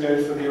 years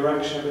ago for the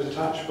erection of a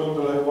detached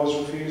bungalow was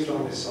refused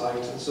on this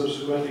site and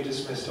subsequently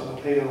dismissed on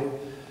appeal.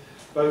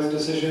 Both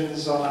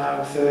decisions are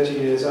now 30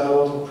 years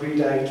old and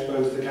predate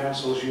both the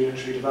Council's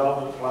Unitary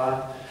Development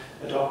Plan,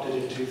 adopted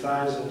in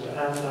 2000,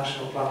 and the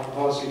National Planning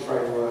Policy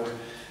Framework,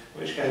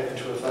 which came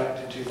into effect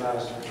in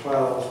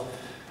 2012.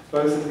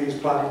 Both of these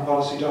planning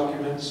policy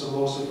documents are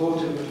more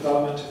supportive of the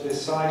development of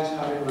this site,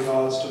 having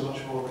regards to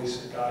much more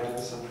recent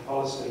guidance and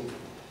policy.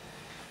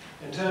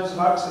 In terms of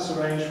access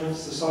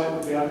arrangements, the site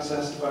would be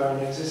accessed via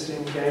an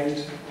existing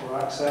gate or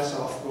access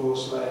off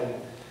Gorse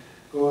Lane.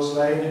 Gorse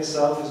Lane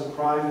itself is a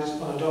private,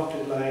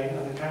 unadopted lane,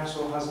 and the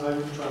Council has no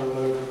control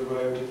over the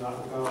road in that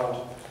regard.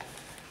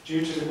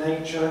 Due to the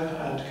nature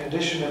and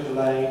condition of the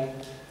lane,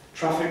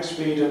 traffic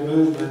speed and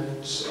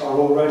movements are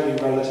already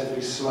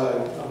relatively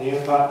slow, and the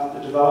impact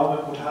that the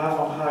development would have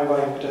on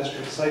highway and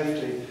pedestrian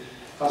safety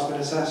has been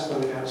assessed by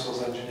the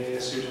Council's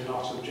engineers, who do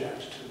not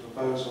object to the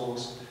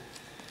proposals.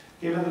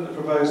 Given that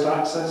the proposed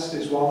access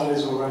is one that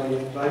is already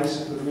in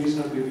place and could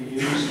reasonably be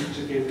used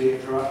to give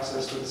vehicular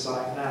access to the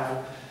site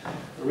now,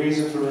 A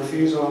reason for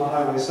refusal on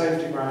highway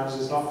safety grounds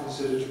is not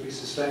considered to be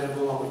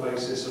sustainable on the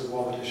basis of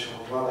one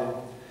additional dwelling.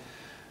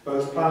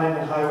 Both planning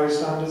and highway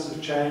standards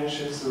have changed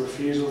since the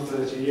refusal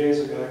 30 years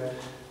ago,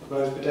 and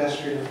both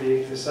pedestrian and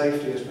vehicular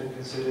safety has been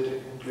considered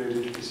and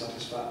concluded to be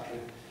satisfactory.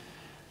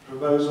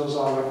 Proposals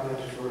are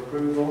recommended for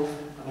approval,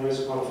 and there is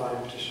a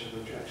qualifying petition of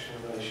objection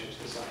in relation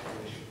to this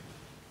application.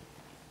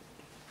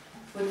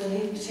 Would the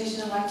lead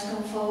petitioner like to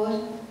come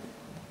forward?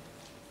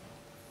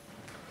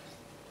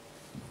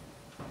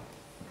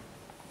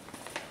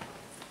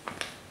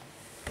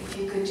 If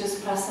you could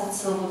just press that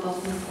silver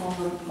button on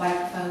the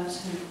microphone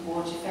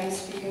towards your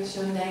face, give us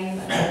your name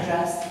and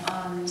address,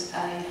 and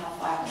you have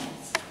 5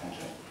 minutes. Thank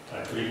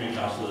you. Good evening,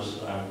 councillors.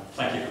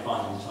 Thank you for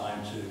finding the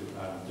time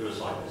to do a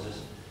site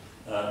visit.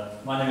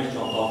 My name is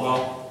John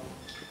Dodwell,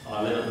 and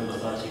I live at number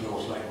 30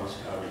 Gorse Lane, West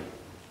Kirby.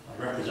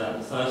 I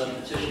represent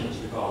 30 petitions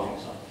regarding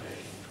this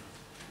application.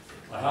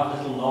 I have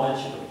little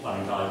knowledge of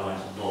planning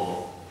guidelines and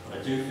law, but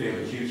I do feel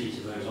a duty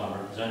to those I'm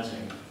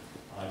representing.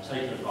 I've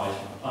taken advice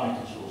from a planning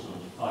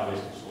consultant,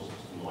 highways consultant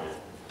and lawyer.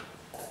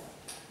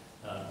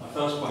 My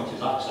first point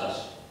is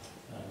access.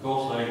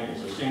 Gorse Lane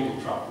is a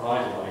single track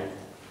right-of-way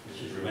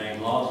which has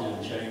remained largely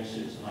unchanged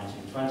since the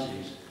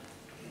 1920s,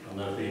 and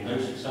there have been no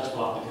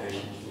successful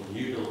applications for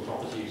new build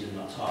properties in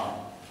that time,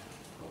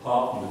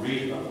 apart from the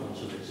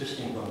redevelopment of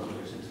existing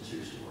bungalows into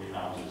 2-storey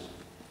houses.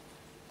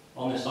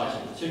 On this site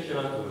in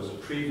particular, there was a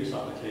previous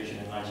application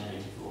in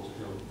 1984 to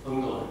build a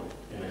bungalow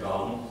in the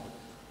garden,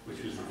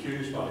 which was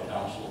refused by the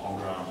council on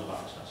grounds of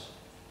access.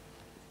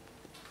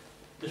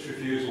 This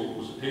refusal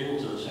was appealed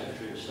to the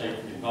Secretary of State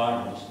for the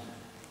Environment,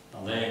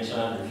 and they in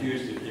turn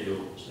refused the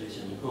appeal,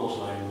 stating the Gorse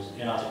Lane was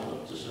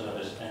inadequate to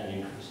service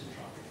any increase in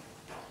traffic.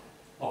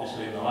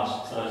 Obviously, in the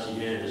last 30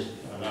 years,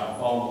 there are now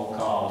far more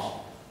cars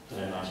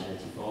than in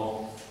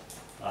 1984,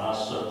 and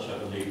as such, I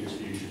believe this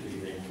view should be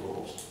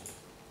reinforced.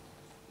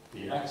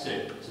 The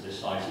exit to this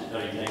site is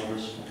very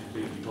dangerous and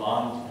completely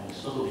blind in a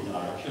southerly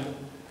direction,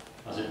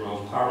 as it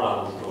runs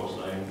parallel with Gorse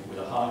Lane with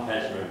a high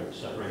hedgerow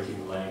separating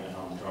the lane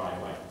and the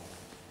driveway.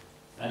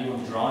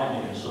 Anyone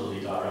driving in a southerly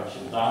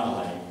direction down the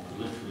lane could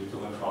literally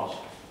come across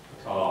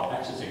a car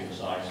exiting the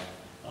site,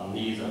 and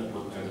neither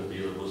would know that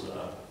the other was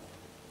there.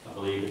 I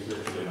believe it's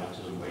literally an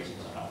accident waiting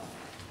to happen.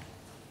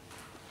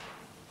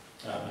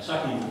 My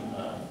second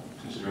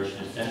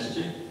consideration is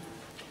density.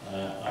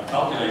 I've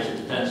calculated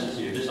the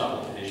density of this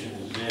application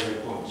as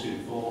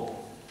 0.24.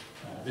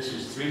 This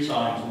is 3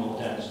 times more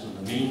dense than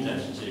the mean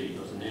density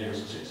of the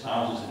nearest 6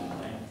 houses in the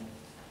lane.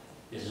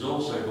 It is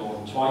also more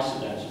than twice the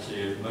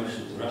density of most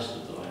of the rest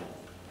of the lane.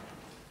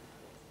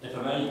 If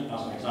I may,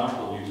 as an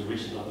example, use a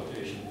recent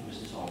application from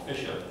Mr. Tom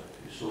Fisher,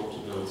 who sought to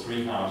build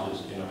 3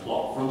 houses in a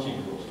plot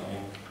fronting Gorse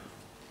Lane.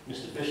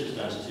 Mr. Fisher's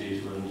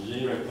densities were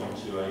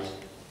 0.28,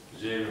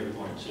 0.2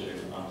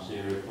 and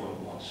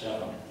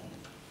 0.17.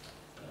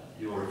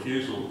 Your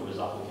refusal of his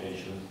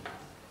application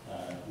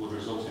would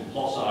result in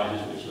plot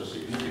sizes which are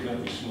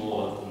significantly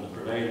smaller than the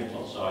prevailing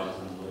plot sizes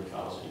in the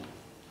locality.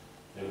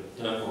 They would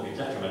therefore be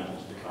detrimental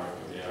to the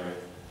character of the area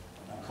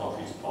and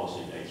contrary to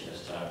policy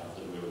HS10 of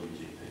the rural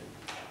UTP.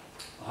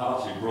 I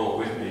have actually brought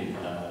with me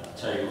a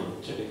table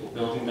of typical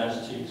building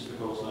densities for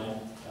Gorse Lane,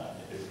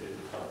 if it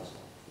helps.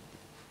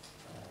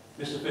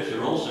 Mr.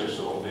 Fisher also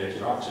sought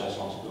vehicular access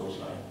onto Gorse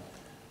Lane,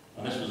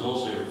 and this was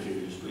also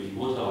refused, but he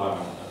would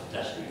allow a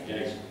pedestrian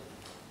gate.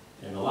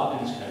 In the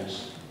Lappins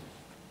case,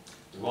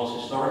 there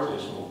was historically a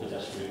small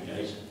pedestrian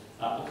gate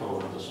at the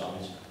corner of the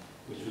site,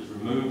 which was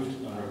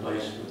removed and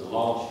replaced with a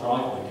large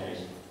driveway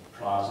gate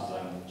prior to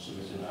them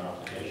submitting their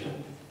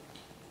application.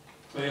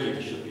 Clearly,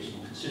 there should be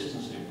some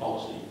consistency in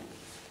policy.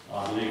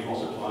 I believe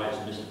what applies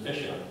to Mr.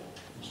 Fisher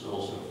must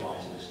also apply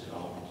to this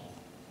development.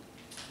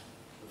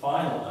 The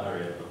final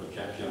area of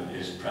objection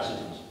is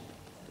precedent.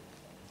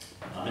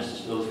 Now, Mr.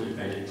 Spilsbury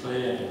made it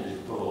clear in his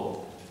report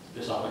that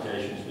this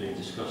application is being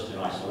discussed in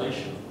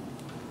isolation,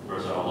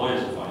 whereas our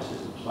lawyer's advice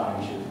is that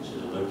planning should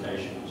consider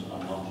locations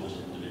and not just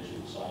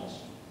individual sites.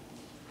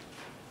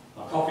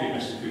 I copied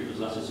Mr. Cooper's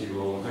letter to you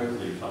all, and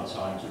hopefully you've had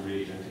time to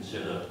read and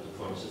consider the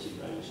points that he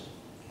raised.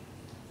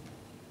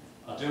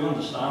 I do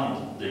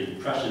understand the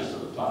pressures that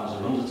the planners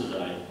are under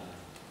today.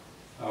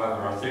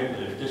 However, I think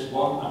that if this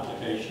one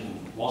application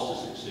was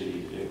to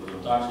succeed, it would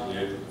undoubtedly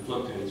open the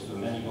floodgates for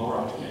many more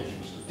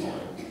applications to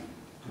follow,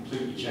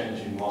 completely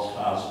changing what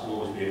has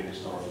always been a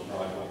historical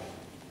driveway.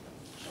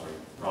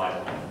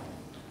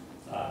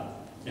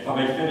 If I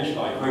may finish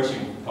by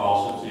quoting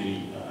part of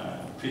the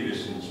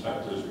previous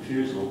inspector's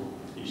refusal,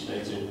 he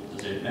stated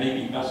that it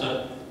may be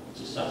better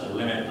to set a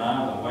limit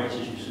now than wait,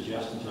 as you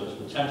suggest, until its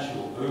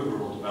potential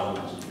overall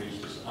development has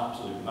reached its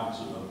absolute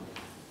maximum.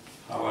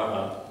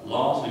 However,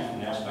 largely from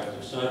the aspect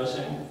of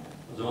servicing,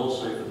 but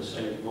also for the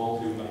sake of all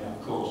who may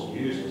have cause to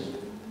use it,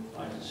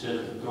 I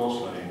consider that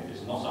Gorse Lane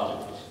is not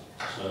adequate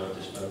to serve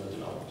this further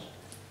development.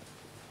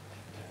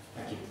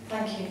 Thank you.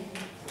 Thank you.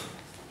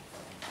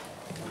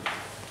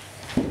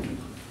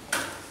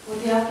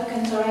 Would the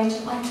applicant or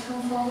agent like to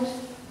come forward?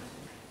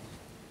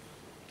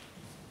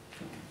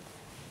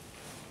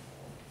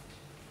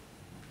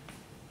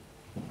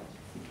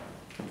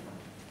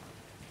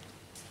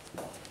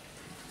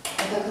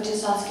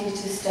 just ask you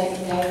to state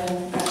your name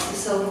and press the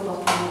silver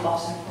button on the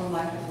bottom for the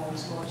microphone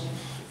towards you.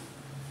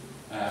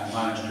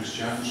 My name is Chris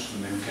Jones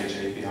from the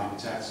KJP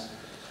Architects.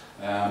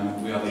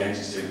 We are the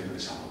agency dealing with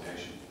this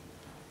application.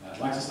 I'd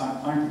like to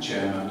thank the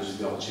chair members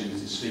for the opportunity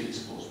to speak in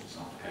support of this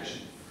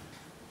application.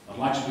 I'd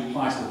like to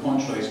reply to the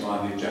points raised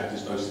by the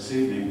objectors both this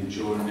evening and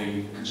during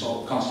the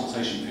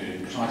consultation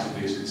period and try to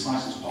be as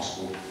concise as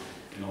possible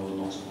in order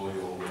not to bore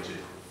you all rigid.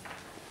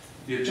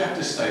 The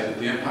objectors state that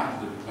the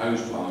impact of the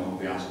proposed dwelling will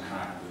be out of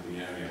character with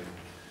the area.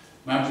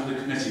 Members of the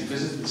committee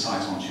visited the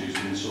site on Tuesday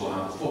and saw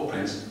how the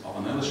footprint of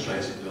an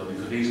illustrated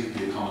building could easily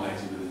be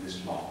accommodated within this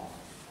plot.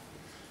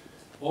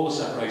 All the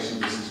separation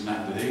distance is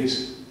met with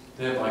ease,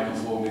 thereby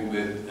conforming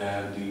with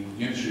the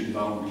Unitary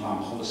Development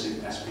Plan Policy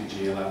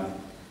SPG 11.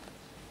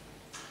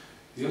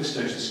 The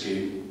illustration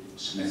scheme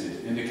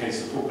submitted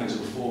indicates the footprint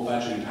of a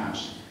 4-bedroom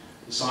house,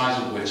 the size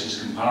of which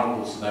is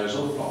comparable to those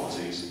other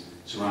properties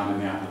surrounding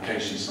the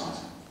application site.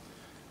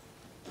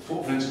 The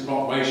footprint to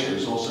plot ratio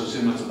is also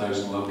similar to those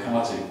in the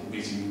locality,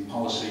 meeting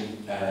policy,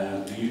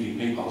 the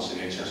UDP policy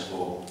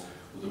HS4,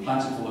 with a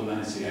plentiful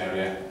amenity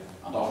area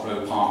and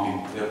off-road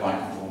parking, thereby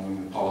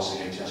conforming with policy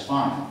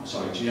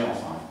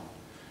GL5.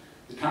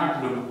 The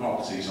character of the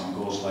properties on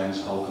Gorse Lane as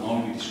a whole can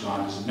only be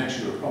described as a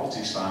mixture of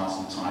property styles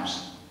and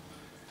types.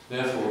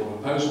 Therefore, the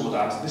proposal would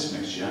add to this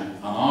mixture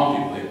and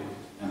arguably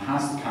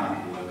enhance the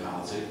character of the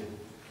locality,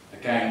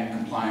 again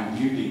complying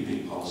with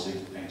UDP policy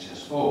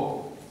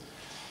HS4.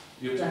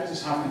 The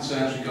objectors have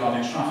concerns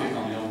regarding traffic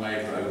on the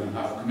unmade road and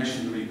have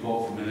commissioned a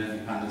report from an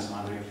independent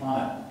highway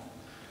planner.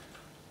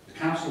 The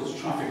Council's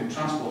Traffic and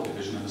Transport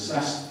Division have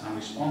assessed and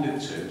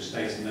responded to,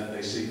 stating that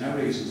they see no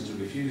reasons to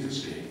refuse the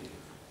scheme.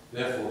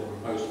 Therefore, the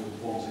proposal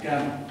conforms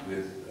again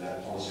with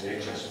policy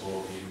HS4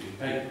 of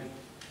the UDP.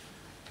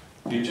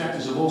 The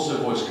objectors have also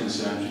voiced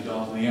concerns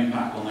regarding the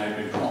impact on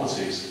neighbouring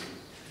properties.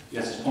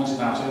 Yet, as pointed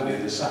out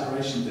earlier, the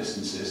separation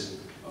distances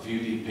of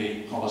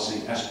UDP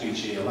policy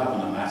SPG 11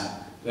 are met.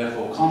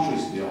 Therefore,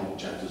 contrary to the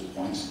objectors'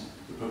 points,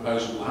 the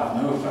proposal will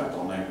have no effect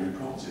on neighbouring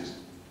properties.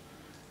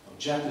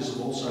 Objectors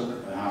have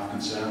also have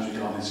concerns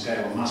regarding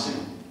scale and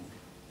massing.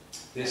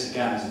 This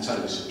again is a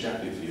totally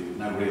subjective view with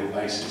no real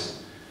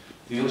basis.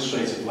 The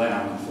illustrated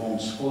layout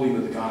conforms fully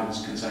with the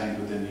guidance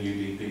contained within the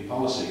UDP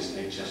policies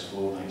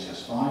HS4 and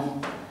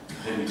HS5,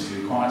 adhering to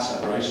the required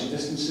separation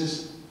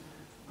distances,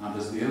 and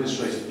as the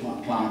illustrated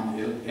plan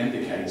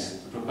indicates,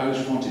 the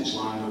proposed frontage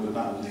line over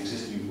that of the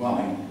existing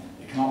dwelling,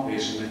 it cannot be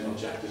assumed that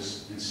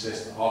objectors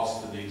insist odds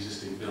to the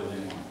existing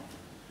building line.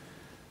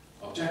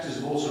 Objectors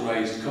have also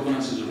raised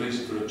covenants as a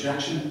reason for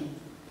objection,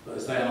 but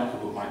as they are not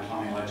covered by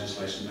planning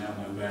legislation, they have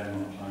no bearing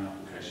on the planning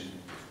application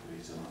for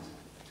you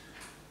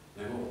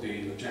tonight.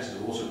 The objectors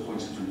have also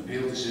pointed to an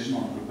appeal decision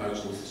on the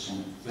proposal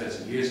some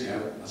 30 years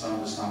ago. As I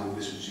understand it,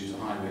 this was due to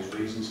highways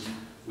reasons,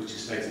 which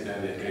is stated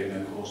earlier gave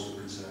no cause for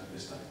concern at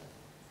this date.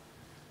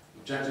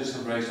 Objectors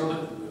have raised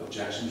other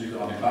objections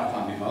regarding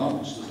backland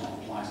development, which does not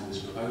apply to this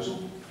proposal.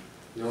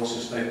 They also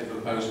state the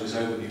proposal is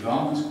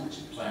overdevelopment, which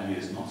it plainly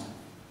is not.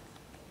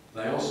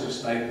 They also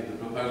state that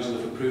the proposal,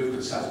 if approved,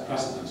 could set a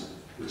precedent,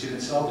 which in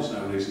itself is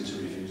no reason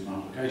to refuse an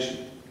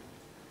application.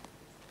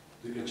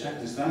 The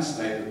objectors then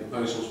state that the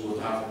proposals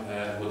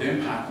would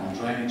impact on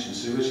drainage and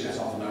sewage, yet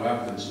offer no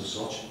evidence of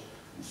such,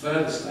 and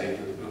further state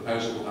that the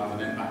proposal will have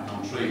an impact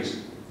on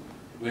trees,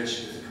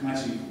 which, if the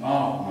committee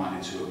are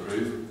minded to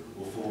approve,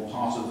 will form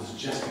part of the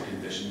suggested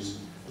conditions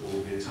that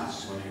will be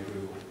attached to any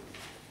approval.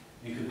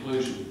 In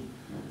conclusion,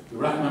 the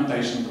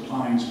recommendation of the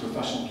planning's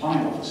professional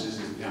planning officers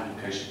is that the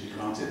application be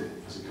granted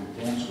as it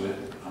conforms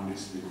with and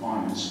meets the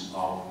requirements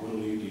of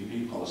Wirral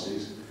UDP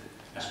policies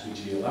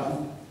SPG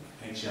 11,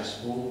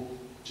 HS4,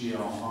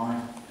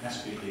 GR5,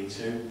 SPD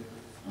 2,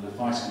 and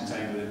advice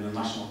contained within the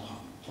National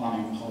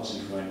Planning Policy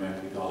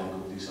Framework regarding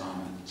good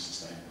design and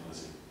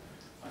sustainability.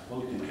 I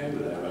fully concur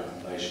with their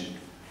recommendation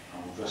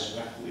and would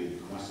respectfully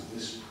request that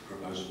this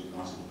proposal be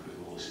granted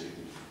approval this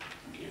evening.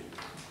 Thank you.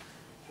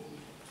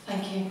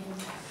 Thank you.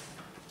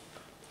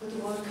 Would the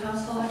Ward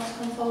Council like to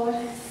come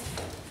forward?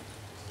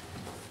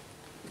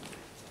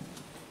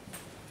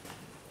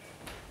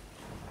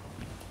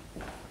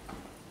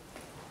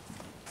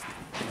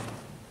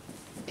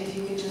 If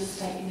you could just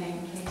state your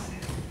name, please.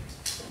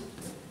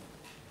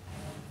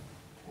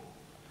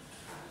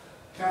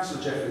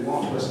 Councillor Jeffrey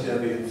Watt, West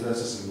Kirby and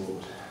Thurston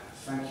Ward.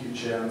 Thank you,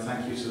 Chair, and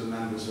thank you to the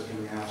members for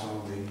coming out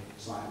on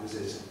the site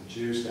visit on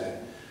Tuesday.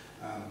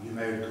 You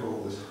may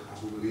recall that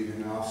as we were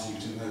leaving, I asked you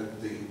to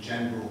note the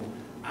general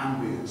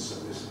ambience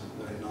of this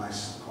very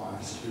nice,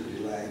 quiet,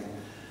 secluded lane.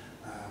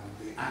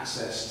 The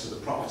access to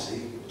the property,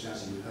 which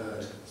as you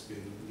heard has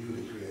been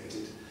newly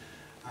created,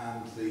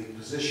 and the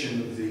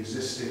position of the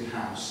existing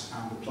house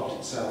and the plot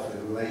itself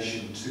in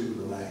relation to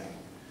the lane.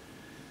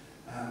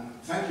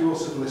 Thank you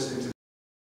also for listening to